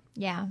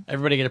 Yeah.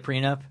 Everybody get a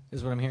prenup,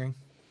 is what I'm hearing.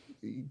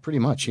 Pretty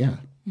much, yeah.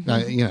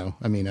 I'm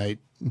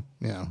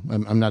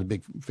not a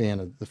big fan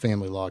of the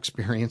family law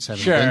experience,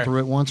 having been through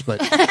it once, but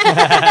But if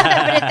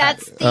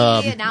that's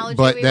the analogy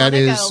we want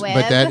to go with.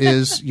 But that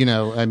is,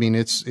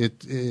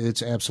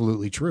 it's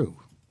absolutely true,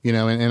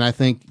 and I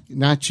think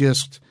not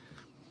just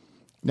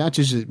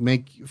it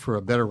make for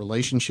a better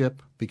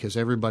relationship because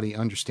everybody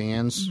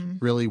understands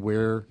really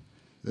where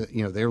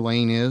their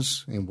lane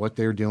is and what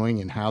they're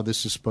doing and how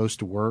this is supposed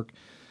to work.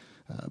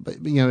 But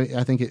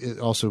I think it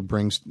also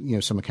brings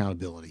some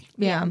accountability.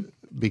 Yeah.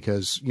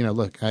 Because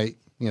look,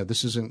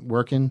 this isn't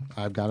working.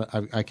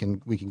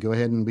 We can go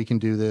ahead and we can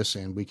do this,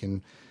 and we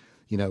can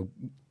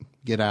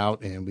get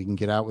out, and we can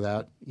get out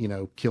without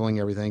killing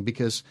everything.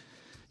 Because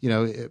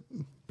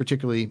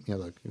particularly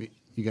look,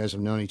 you guys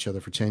have known each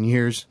other for 10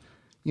 years.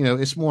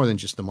 It's more than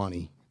just the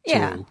money.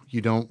 Yeah. Too.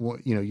 You don't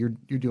want you're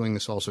doing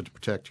this also to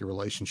protect your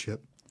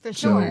relationship. For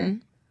sure.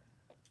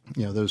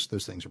 So, those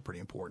things are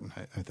pretty important,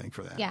 I think,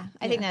 for that. Yeah,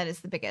 I think that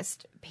is the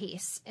biggest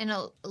piece. And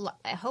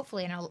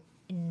hopefully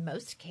in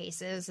most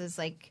cases is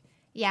like,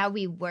 yeah,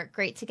 we work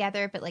great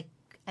together, but like,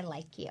 I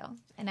like you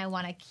and I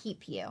want to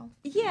keep you.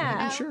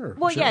 Yeah. Sure.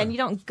 Well, sure. yeah, and you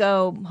don't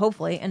go,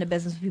 hopefully, into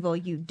business with people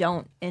you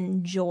don't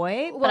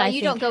enjoy. Well,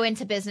 you don't go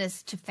into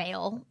business to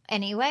fail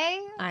anyway.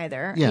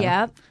 either. Yeah.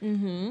 Yep.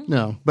 Mm-hmm.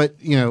 No, but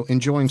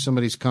enjoying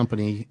somebody's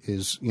company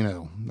is,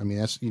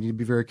 that's, you need to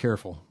be very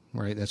careful,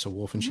 right? That's a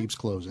wolf in sheep's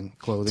clothing.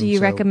 Do you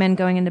recommend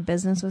going into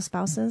business with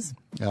spouses?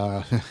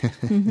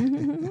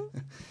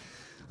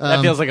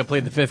 That feels like a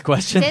plead the fifth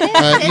question. It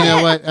is. You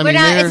know what? I mean,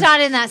 it's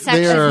not in that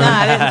section. they're-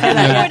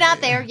 We're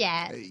not there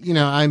yet. Is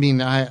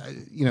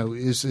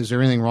there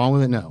anything wrong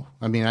with it? No.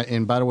 I mean,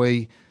 and by the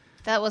way,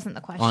 That wasn't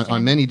the question.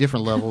 on many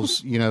different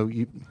levels,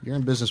 you're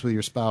in business with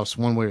your spouse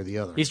one way or the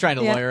other. He's trying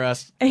to Yeah. lawyer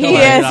us. He Don't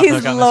let him is. off He's the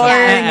hook on this one.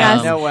 lawyering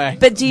us. No way.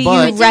 But do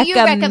But- you Do you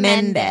recommend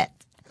recommend it?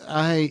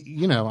 I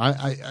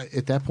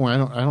at that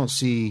point, I don't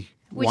see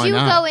Would why you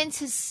not. go in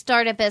to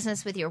start a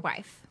business with your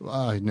wife?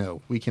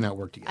 No, we cannot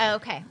work together. Oh,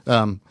 okay.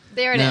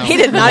 There it now- is. He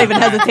did not even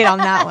hesitate on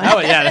that one. Oh,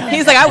 yeah.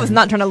 He's like, I was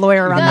not trying to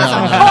lawyer around No. this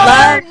one.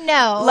 Or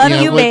no. Love You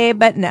know, you, what- babe,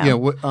 but no.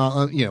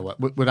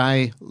 Would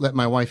I let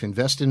my wife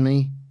invest in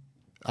me?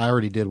 I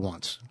already did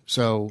once.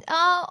 So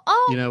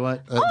Oh. you know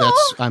what?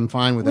 I'm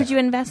fine with Would that. you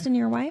invest in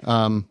your wife?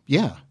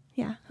 Yeah,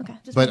 Yeah. Okay.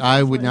 Just but wanted to I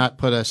ask would what- not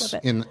put us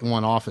flip it. in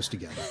one office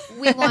together.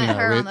 We want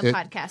her on the it-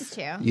 podcast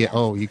too. Yeah.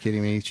 Oh, you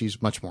kidding me?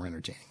 She's much more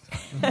entertaining.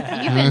 You've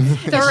been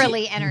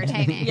thoroughly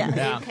entertaining. Yes.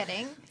 Are you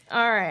kidding?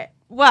 All right.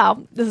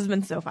 Well, this has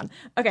been so fun.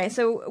 Okay,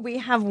 so we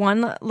have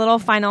one little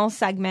final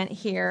segment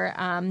here.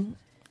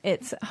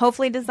 It's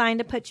hopefully designed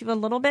to put you a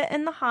little bit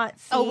in the hot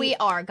seat. Oh, we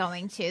are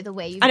going to the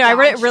way you. I know I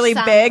wrote it really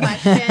big,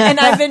 questions. and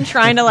I've been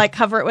trying to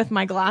cover it with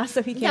my glass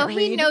so he No, can't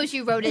read. he knows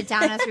you wrote it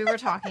down as we were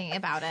talking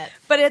about it.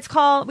 But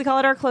we call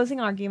it our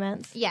closing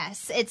arguments.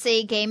 Yes, it's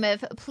a game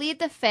of Plead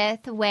the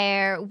Fifth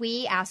where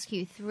we ask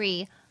you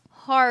 3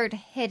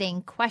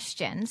 hard-hitting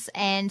questions,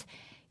 and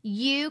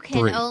you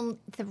can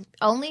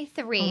only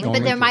 3, Only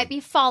but there 3. might be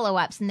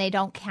follow-ups, and they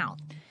don't count.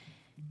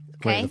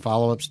 Okay, Wait, the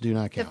follow-ups do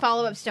not the count.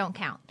 follow-ups don't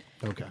count.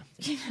 Okay.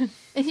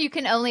 You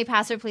can only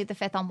pass or plead the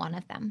fifth on one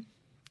of them.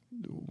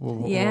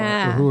 Well,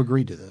 Yeah. Who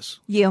agreed to this?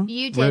 You.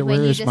 You did when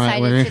you where's my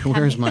decided to come.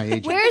 where's my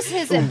agent? Where's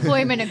his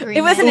employment agreement?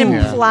 It was an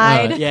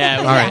implied. Yeah.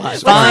 All right.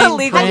 What's Fine. the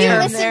legal Have you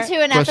term listened there?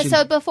 to an Question-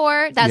 episode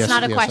before? That's Yes,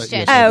 not a yes, question.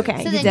 yes, I Oh, did.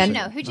 okay. So You then did.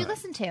 you know. Who'd you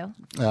listen to?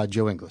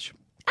 Joe English.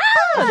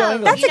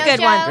 That's You a know good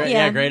Joe? one. Great,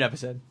 Yeah. great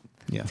episode.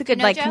 Yeah. It's a good,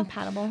 You know Joe?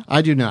 compatible.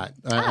 I do not.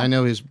 I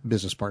know his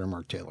business partner,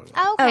 Mark Taylor. though.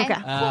 Oh, okay. Okay.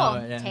 Cool.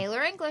 Oh, yeah.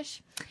 Taylor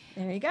English.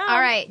 There you go. All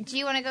right. Do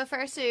you want to go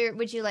first, or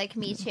would you like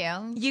me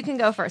to? You can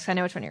go first. I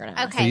know which one you're going to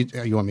ask. Okay.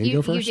 So you want me to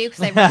go first? You do,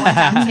 because I wrote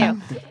one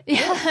down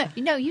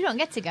too. No, you don't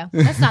get to go.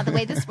 That's not the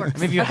way this works. I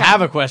mean, if you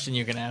have a question,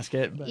 you can ask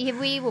it. But.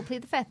 We will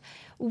plead the fifth.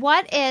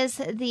 What is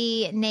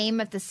the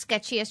name of the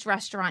sketchiest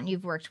restaurant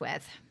you've worked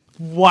with?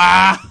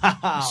 Wow.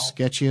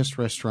 Sketchiest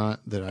restaurant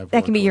that I've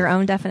That can be worked your with.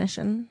 own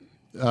definition.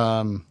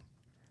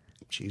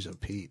 Jeez, oh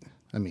Pete.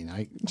 I mean,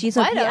 Jeez,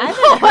 What? okay. I I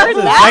haven't heard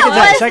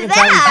that. Second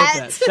time you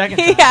said that. Second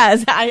time.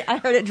 Yes, I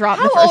heard it drop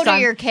the How first old time. are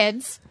your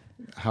kids?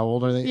 how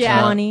old are they?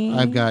 Yeah. 20.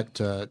 I've got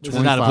 25, This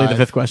is not a plead the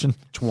fifth question.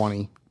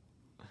 20.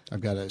 I've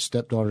got a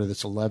stepdaughter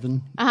that's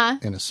 11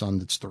 and a son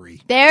that's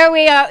 3. There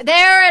we are.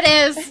 There it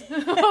is.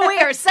 We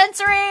are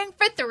censoring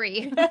for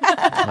 3. All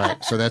right,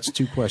 so that's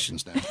 2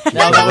 questions now. No,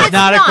 that was it's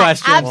not a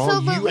question.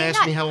 Absolutely Well, you asked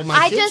not. me how old my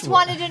I kids just were.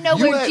 wanted to know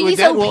where You-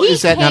 GZOP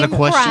is that not a came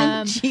question?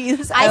 from.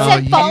 Jeez. I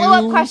said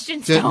follow-up You-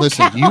 questions don't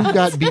Listen, count. you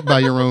got beat by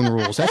your own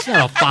rules. That's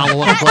not a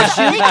follow-up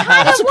question. It kind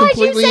That's a of was.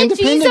 completely You said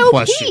independent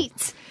question.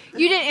 GZOP.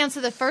 You didn't answer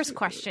the first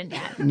question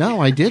yet.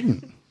 No, I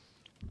didn't.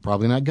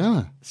 Probably not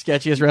gonna.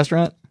 Sketchiest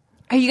restaurant?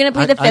 Are you going to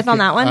plead the fifth on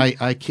that one?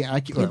 I can't.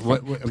 I can't.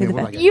 What I mean,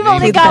 what, I got You've name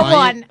only a got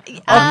client?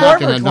 one. I'm not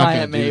former gonna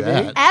client, do maybe.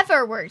 that.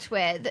 Ever worked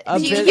with? Do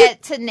you bit-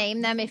 get to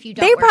name them if you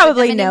don't They work with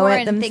probably them know anymore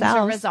it and things are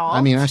themselves. resolved?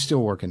 I mean, I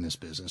still work in this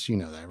business. You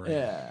know that, right?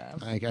 Yeah.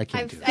 I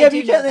can't do that. I Yeah, do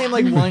if you know can't name that.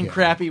 like one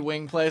crappy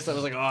wing place, I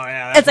was like, oh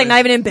yeah. that It's like place- not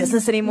even in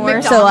business anymore.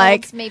 McDonald's, So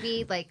like,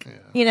 maybe like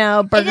you know,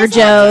 It Burger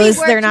doesn't have to be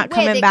Joe's, they're worked not with,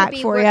 coming it could back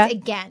be for worked you.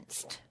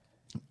 against.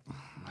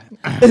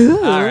 All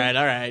right.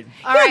 All Yeah,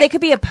 right. they could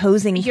be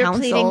opposing You're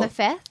counsel. pleading the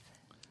fifth.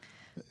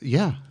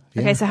 Yeah.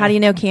 Okay, so how do you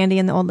know Candy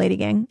and the old lady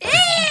gang?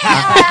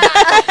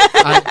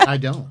 I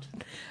don't.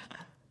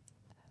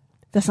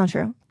 That's not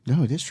true.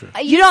 No, it is true.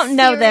 Are You don't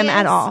know them serious?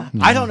 at all.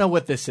 I don't know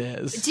what this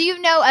is. Do you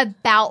know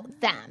about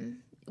them?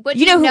 What do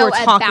You know who know we're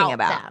talking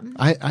about. them?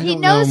 I He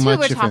don't knows know who much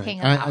we're if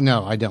talking anything. about.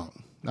 No, I don't.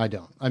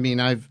 I mean,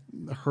 I've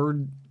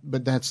heard,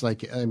 but that's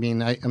like. I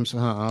mean, I'm so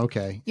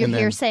okay. You're And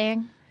then-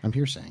 hearsaying? I'm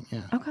hearsaying.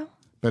 Yeah. Okay.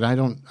 But I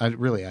don't. I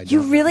don't.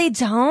 You really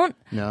don't?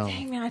 No.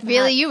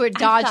 Really? You were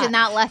dodging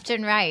that left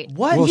and right.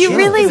 What? Well, You sure.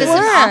 really Is this an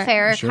were.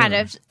 off-air Sure. kind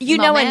of You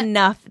know moment?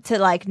 enough to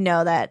like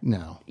know that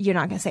No. you're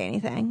not going to say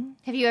anything.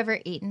 Have you ever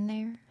eaten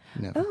there?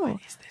 No. Oh,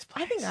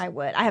 I think I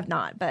would. I have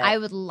not, but I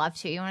would love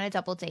to. You want a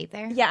double date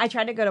there? yeah, I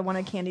tried to go to one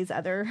of Candy's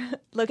other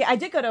I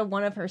did go to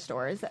one of her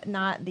stores,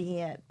 not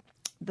the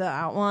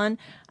out one.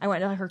 I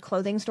went to her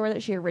clothing store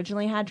that she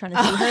originally had, trying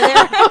to see her there.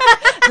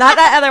 Not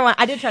that other one.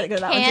 I did try to go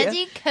to that one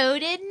Candy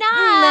coated too.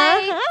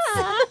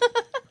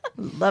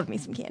 nights. Love me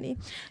some Candy.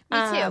 Me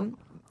too.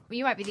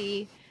 You might be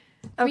the.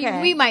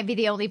 Okay. We might be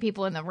the only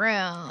people in the room.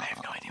 I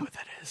have no idea what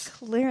that is.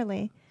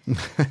 Clearly.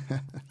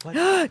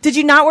 Did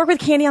you not work with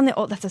Candy on the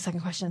old? That's the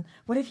second question.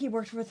 What if he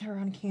worked with her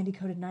on Candy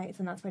Coated Nights,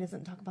 and that's why he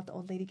doesn't talk about the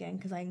old lady gang?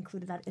 Because I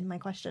included that in my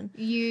question.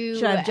 You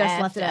Should I have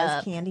just left it effed as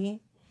up. Candy?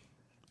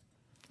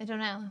 I don't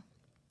know.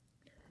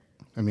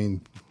 I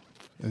mean.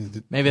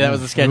 Maybe that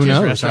was the Who sketchiest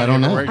knows? restaurant I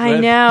don't you ever know. worked I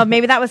with. know.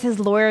 Maybe that was his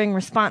lawyering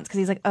response because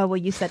he's like, "Oh, well,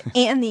 you said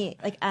and the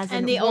like as And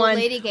in the old one,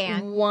 lady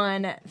gang.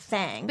 one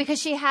thing."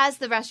 Because she has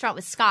the restaurant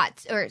with Todd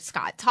too.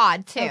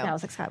 Okay, I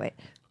was like, "Scott, wait."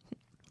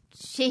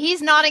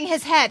 He's nodding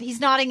his head. He's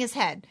nodding his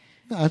head.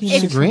 No, I'm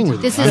just agreeing with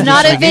you. This I'm is just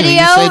not a like, you know,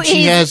 video. You said she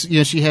He's- has. You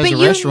know, she has But a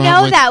you restaurant.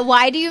 know with, that.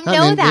 Why do you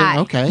know that?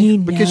 Okay, He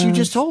because you knows.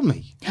 just told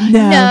me.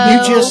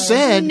 No. You just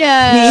said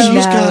No.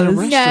 she's got a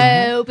restaurant.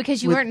 No,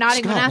 because you with weren't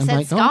nodding when I Scott. said I'm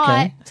like, Scott.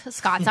 okay.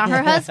 Scott's not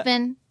her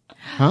husband.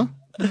 Huh?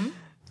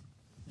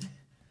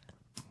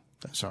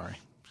 Sorry,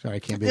 I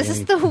can't be. This is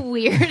any- the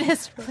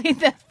weirdest plead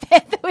the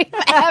fifth we've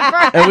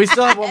ever. And we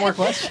still have one more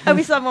question. Oh,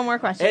 we still have one more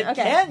question. It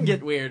Okay. can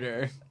get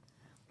weirder.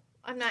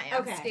 I'm not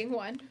asking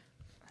one.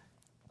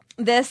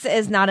 This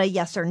is not a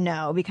yes or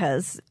no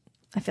because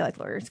I feel like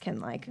lawyers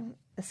can like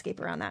escape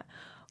around that.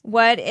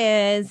 What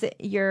is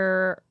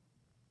your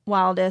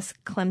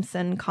wildest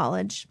Clemson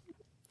college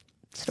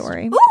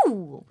story?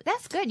 Ooh,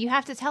 that's good. You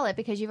have to tell it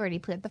because you've already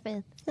pleaded the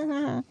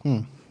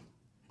fifth.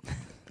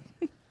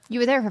 You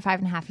were there for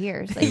 5.5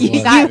 years. Like, It you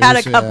was- got.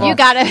 it was, couple. You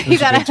gotta. it You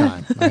was a gotta. good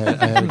time. I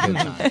had a good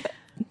time.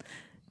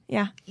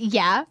 Yeah.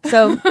 Yeah.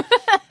 So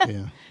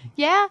Yeah.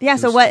 Yeah. yeah.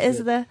 So was what so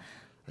is good.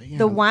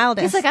 the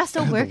wildest? He's like, I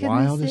still work the in the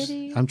wildest.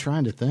 city. I'm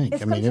trying to think.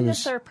 is I mean, Clemson it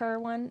was. the Serper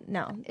one?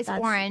 No, It's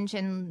that's- orange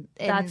and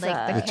that's,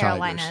 like the the Tigers.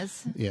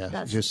 Carolinas. Yeah,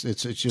 That's- just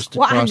it's just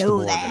Well, I across the know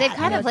board. that. They've I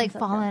kind know of like it's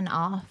up there. fallen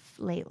off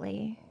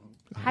lately.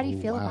 How do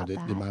you feel wow. about Did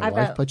that? my I've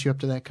wife got- put you up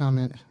to that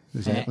comment?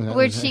 Is that,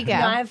 Where'd she go?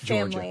 No, I have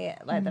Georgia. family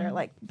like, that are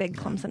like big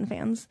Clemson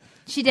fans.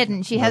 She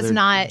didn't. She No, has they're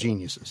not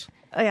geniuses.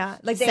 Oh yeah,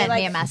 like they sent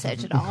like, me a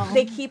message at all.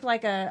 They keep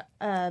like a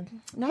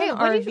not Hey, an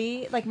what do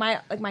RV. Like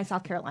my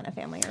South Carolina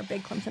family are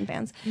big Clemson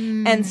fans,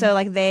 and so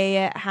like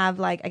they have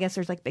like I guess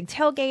there's like big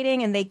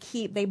tailgating, and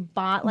they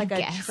bought like a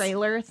Guess.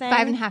 trailer thing.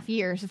 5.5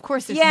 years. Of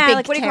course, there's Yeah, big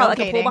like what do you call it?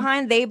 Like a pool tailgating.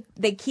 behind.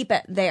 They keep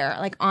it there,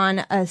 like on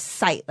a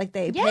site. Like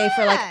they pay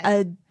for like Yeah.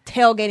 a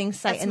tailgating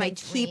site, That's and my they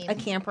keep a dream.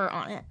 camper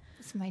on it.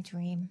 It's my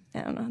dream.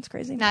 I don't know. It's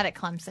crazy. Not at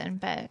Clemson,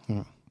 but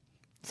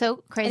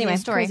so crazy Anyway,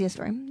 story. craziest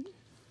story.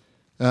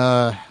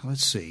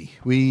 Let's see.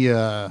 We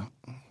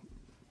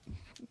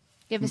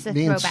Give us a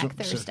being throwback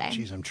Thursday.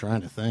 Geez, I'm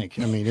trying to think.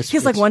 I mean,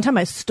 He's like, one time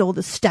I stole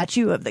the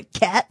statue of the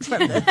cat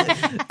from the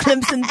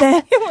Clemson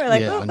thing. We're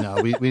like, Yeah, oh. no,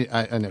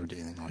 I never did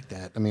anything like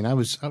that. I mean, I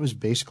was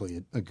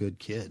basically a good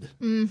kid.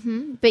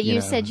 But you Yeah,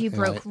 said you and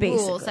broke I-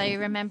 rules. Basically. I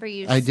remember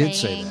you I saying did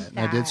say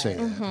that. I did say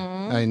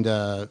that.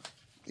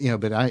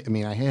 And but I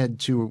mean, I had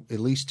at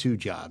least 2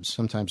 jobs,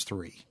 sometimes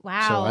 3.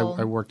 Wow.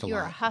 So I worked a You're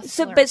lot. a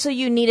hustler. So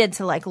you needed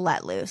to like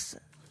let loose.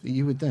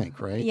 You would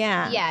think, right?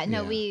 Yeah. yeah,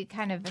 no, Yeah. we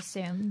kind of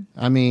assume.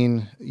 I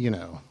mean,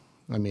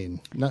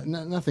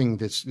 nothing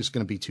that's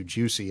going to be too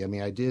juicy. I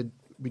mean,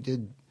 we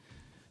did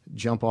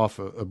jump off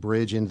a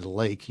bridge into the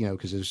lake,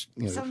 because it's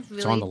Sounds really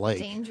it's on the lake.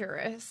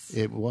 dangerous.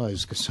 It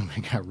was because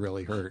somebody got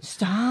really hurt.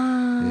 Stop.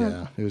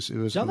 Yeah, it was.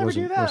 Y'all never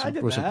do that? I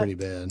did wasn't that. pretty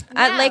bad.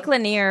 At No. Lake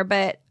Lanier,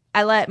 but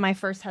I let my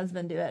first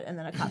husband do it, and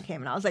then a cop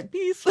came, and I was like,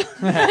 peace.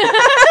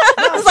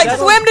 I was like,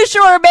 swim to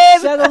shore,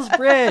 babe. Settles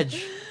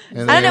Bridge.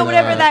 And I don't know, then,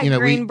 whatever that we-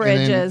 green bridge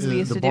and then is, we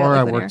used the to do it bar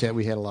I with worked Lanier. at,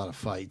 we had a lot of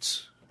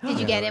fights. Did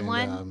you get in And,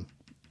 one?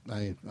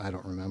 I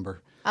don't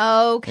remember.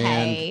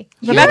 Okay.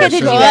 Rebecca, did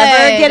you so-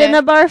 ever get in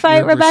a bar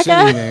fight, We're sitting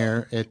Rebecca?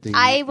 there at the.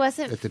 I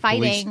wasn't at the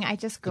fighting. Police, I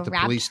just at the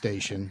grabbed. police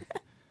station,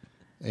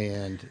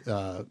 and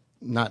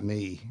not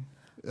me.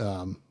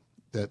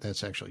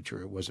 That's actually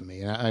true. It wasn't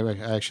me. And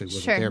I actually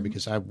wasn't Sure. there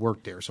because I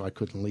worked there, so I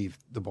couldn't leave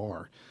the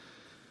bar.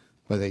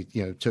 But they,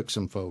 took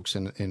some folks,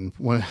 and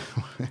one.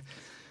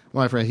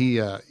 My friend, he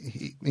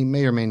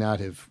may or may not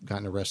have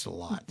gotten arrested a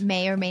lot.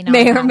 May or may not.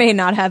 May or have. may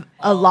not have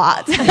a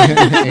lot.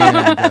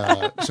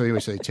 And so anyway,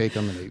 so they take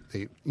them and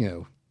they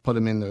put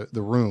them in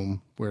the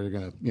room where they're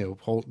going to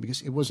hold,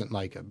 because it wasn't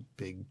like a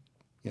big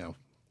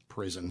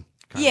prison.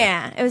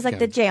 Yeah, it was like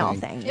the jail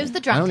thing. thing. It was the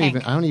I drunk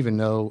tank. don't even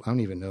know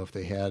if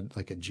they had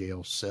like a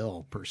jail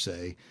cell per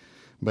se,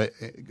 but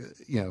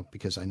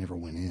because I never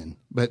went in.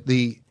 But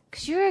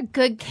Because you're a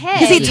good kid.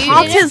 Because he Yeah.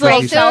 talked Yeah. his little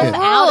Break the self rules.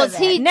 out of it.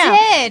 He No,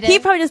 did. he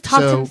probably just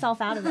talked So- himself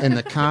out of it. and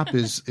the cop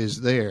is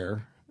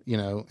there,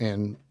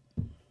 and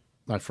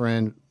my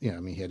friend, he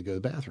had to go to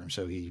the bathroom,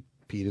 so he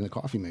peed in the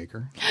coffee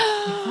maker.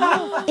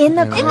 In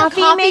the Yeah.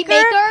 coffee, Coffee maker,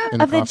 maker?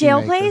 In of the coffee jail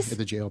maker, place At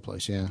the jail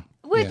place, yeah.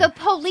 Where yeah. the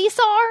police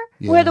are?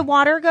 Yeah. where the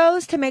water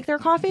goes to make their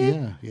coffee.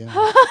 Yeah.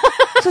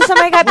 So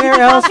somebody got pee Where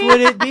else coffee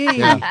would it be? Yeah. in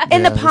Yeah, the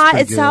it was pot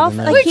pretty good. itself. And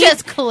then- Like We're he,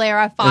 just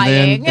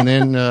clarifying. And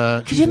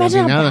then Could you imagine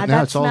how now, bad now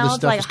that it's all this smelled,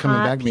 stuff like is coming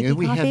hot back to me. pee-pee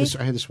We had coffee? this.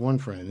 I had this one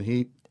friend,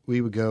 and we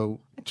would go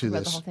to Throw the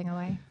this. whole thing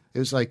away. It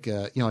was like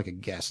like a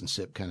gas and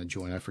sip kind of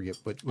joint. I forget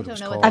what it was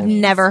know called. what I've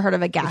never heard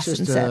of a It's gas and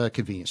just sip. a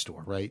convenience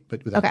store, right?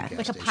 But without Okay. the gas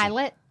Like a station.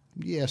 pilot?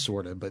 Yeah,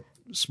 sort of, but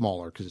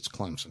smaller because it's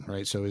Clemson,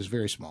 right? So it was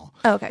very small.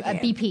 Okay, A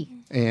BP.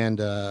 And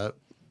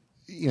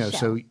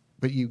so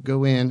but you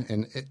go in,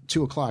 and at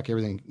 2:00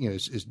 everything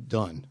is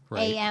done,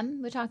 right?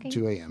 AM, we're talking?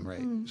 2 a.m. Right.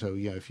 Hmm. So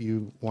if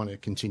you want to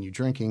continue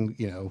drinking,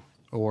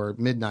 or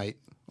midnight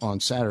on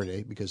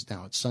Saturday because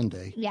now it's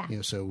Sunday. Yeah.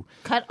 So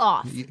Cut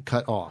off. you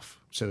cut off.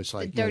 So it's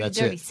like Dirty, that's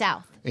dirty it.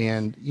 South.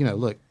 And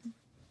look,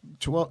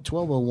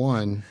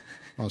 12:01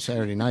 on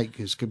Saturday night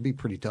could be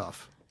pretty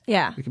tough.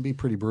 Yeah. It can be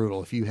pretty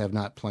brutal if you have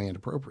not planned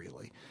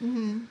appropriately. I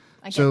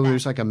get So that.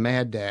 there's like a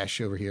mad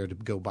dash over here to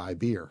go buy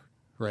beer,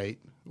 right?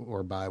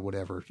 Or buy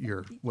whatever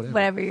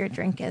Whatever your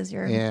drink is,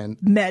 your And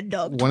Mad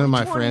Dog. one of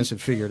my friends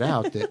had figured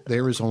out that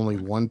there was only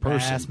one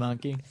Ass person,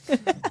 monkey.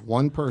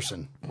 one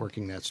person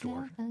working that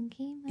store,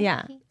 Monkey, Yeah.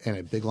 monkey. and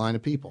a big line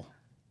of people.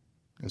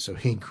 And so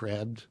he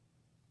grabbed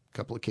a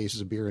couple of cases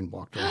of beer and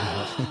walked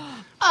over.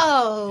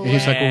 Oh. And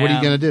he's like, "Well, what are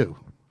you Damn. going to do?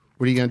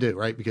 What are you going to do,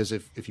 right? Because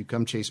if you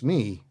come chase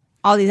me,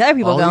 All these other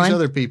people all going. these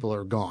other people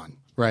are gone,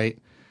 right?"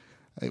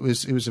 It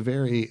was a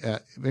very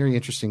very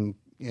interesting.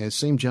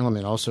 Same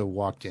gentleman also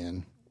walked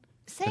in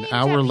Same an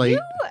hour late.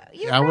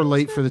 you're Hour friends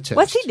late with- for the test.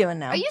 What's he doing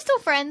now? Are you still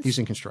friends? He's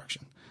in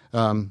construction.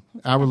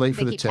 Hour late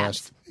for They the keep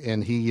tabs. test,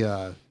 and he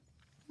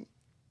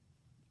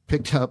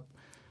picked up,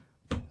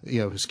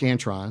 his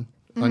Scantron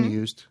Mm-hmm.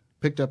 unused.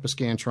 Picked up a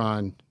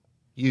Scantron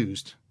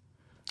used,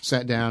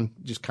 sat down,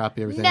 just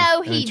copied everything. No,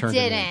 and then he turned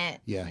it in.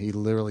 didn't. Yeah, he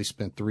literally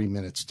spent 3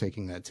 minutes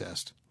taking that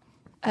test.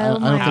 Oh I my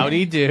don't God. How'd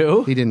he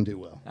do? He didn't do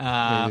well. So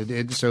Neither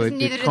did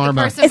the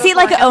karma. person Is he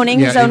like before him. owning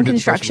his Yeah, he own did the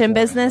first construction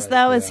before, business right,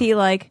 though? Is yeah. he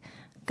like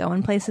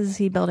going places? Is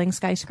he building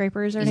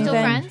skyscrapers or You anything?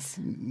 still friends?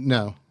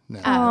 No.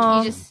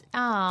 Oh, you just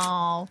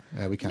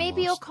We kinda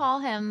maybe you'll lost. call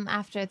him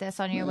after this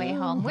on your way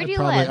home. Where do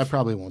you I live?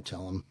 probably won't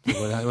tell him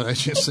what I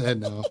just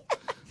said. No,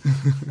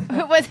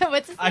 what's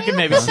his I name? can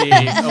maybe see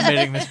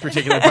omitting this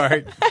particular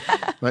part.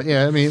 but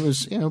yeah, I mean, it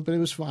was but it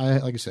was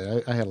fun. Like I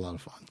said, I had a lot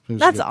of fun. It was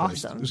That's a good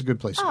place. awesome. It was a good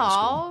place to go to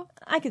school. Oh,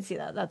 I could see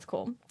that. That's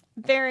cool.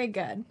 Very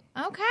good.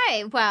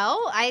 okay.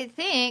 Well, I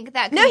think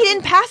that No, he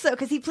didn't pass though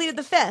because he pleaded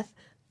the fifth.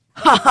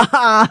 Sorry,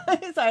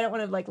 I don't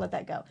want to let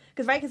that go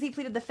because he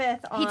pleaded the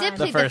fifth. He did on-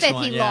 plead the first fifth.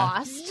 one, He yeah.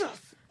 lost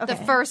the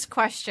Okay. first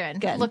question.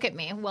 Good. Look at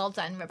me. Well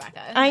done,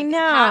 Rebecca. I know.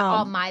 Pat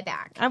on my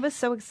back. I was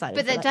so excited.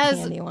 But for that that does-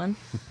 candy one.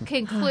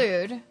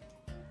 Conclude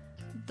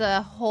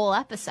the whole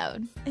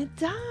episode. It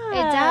does.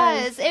 It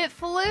does. It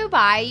flew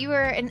by. You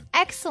were an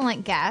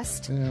excellent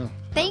guest. Yeah.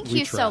 Thank We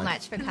you so tried.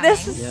 much for coming.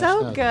 This is Yes,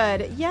 so no.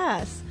 good.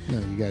 Yes. No,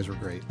 you guys were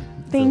great.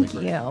 Thank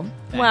Really great. you.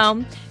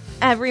 Well,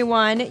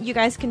 everyone, you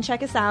guys can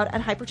check us out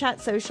at HyperChat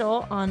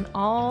Social on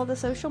all the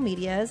social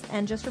medias.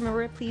 And just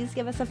remember, please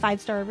give us a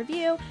 5-star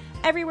review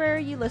everywhere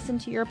you listen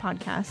to your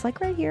podcast,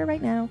 like right here,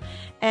 right now.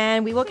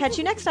 And we will catch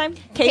you next time.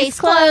 Case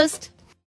closed.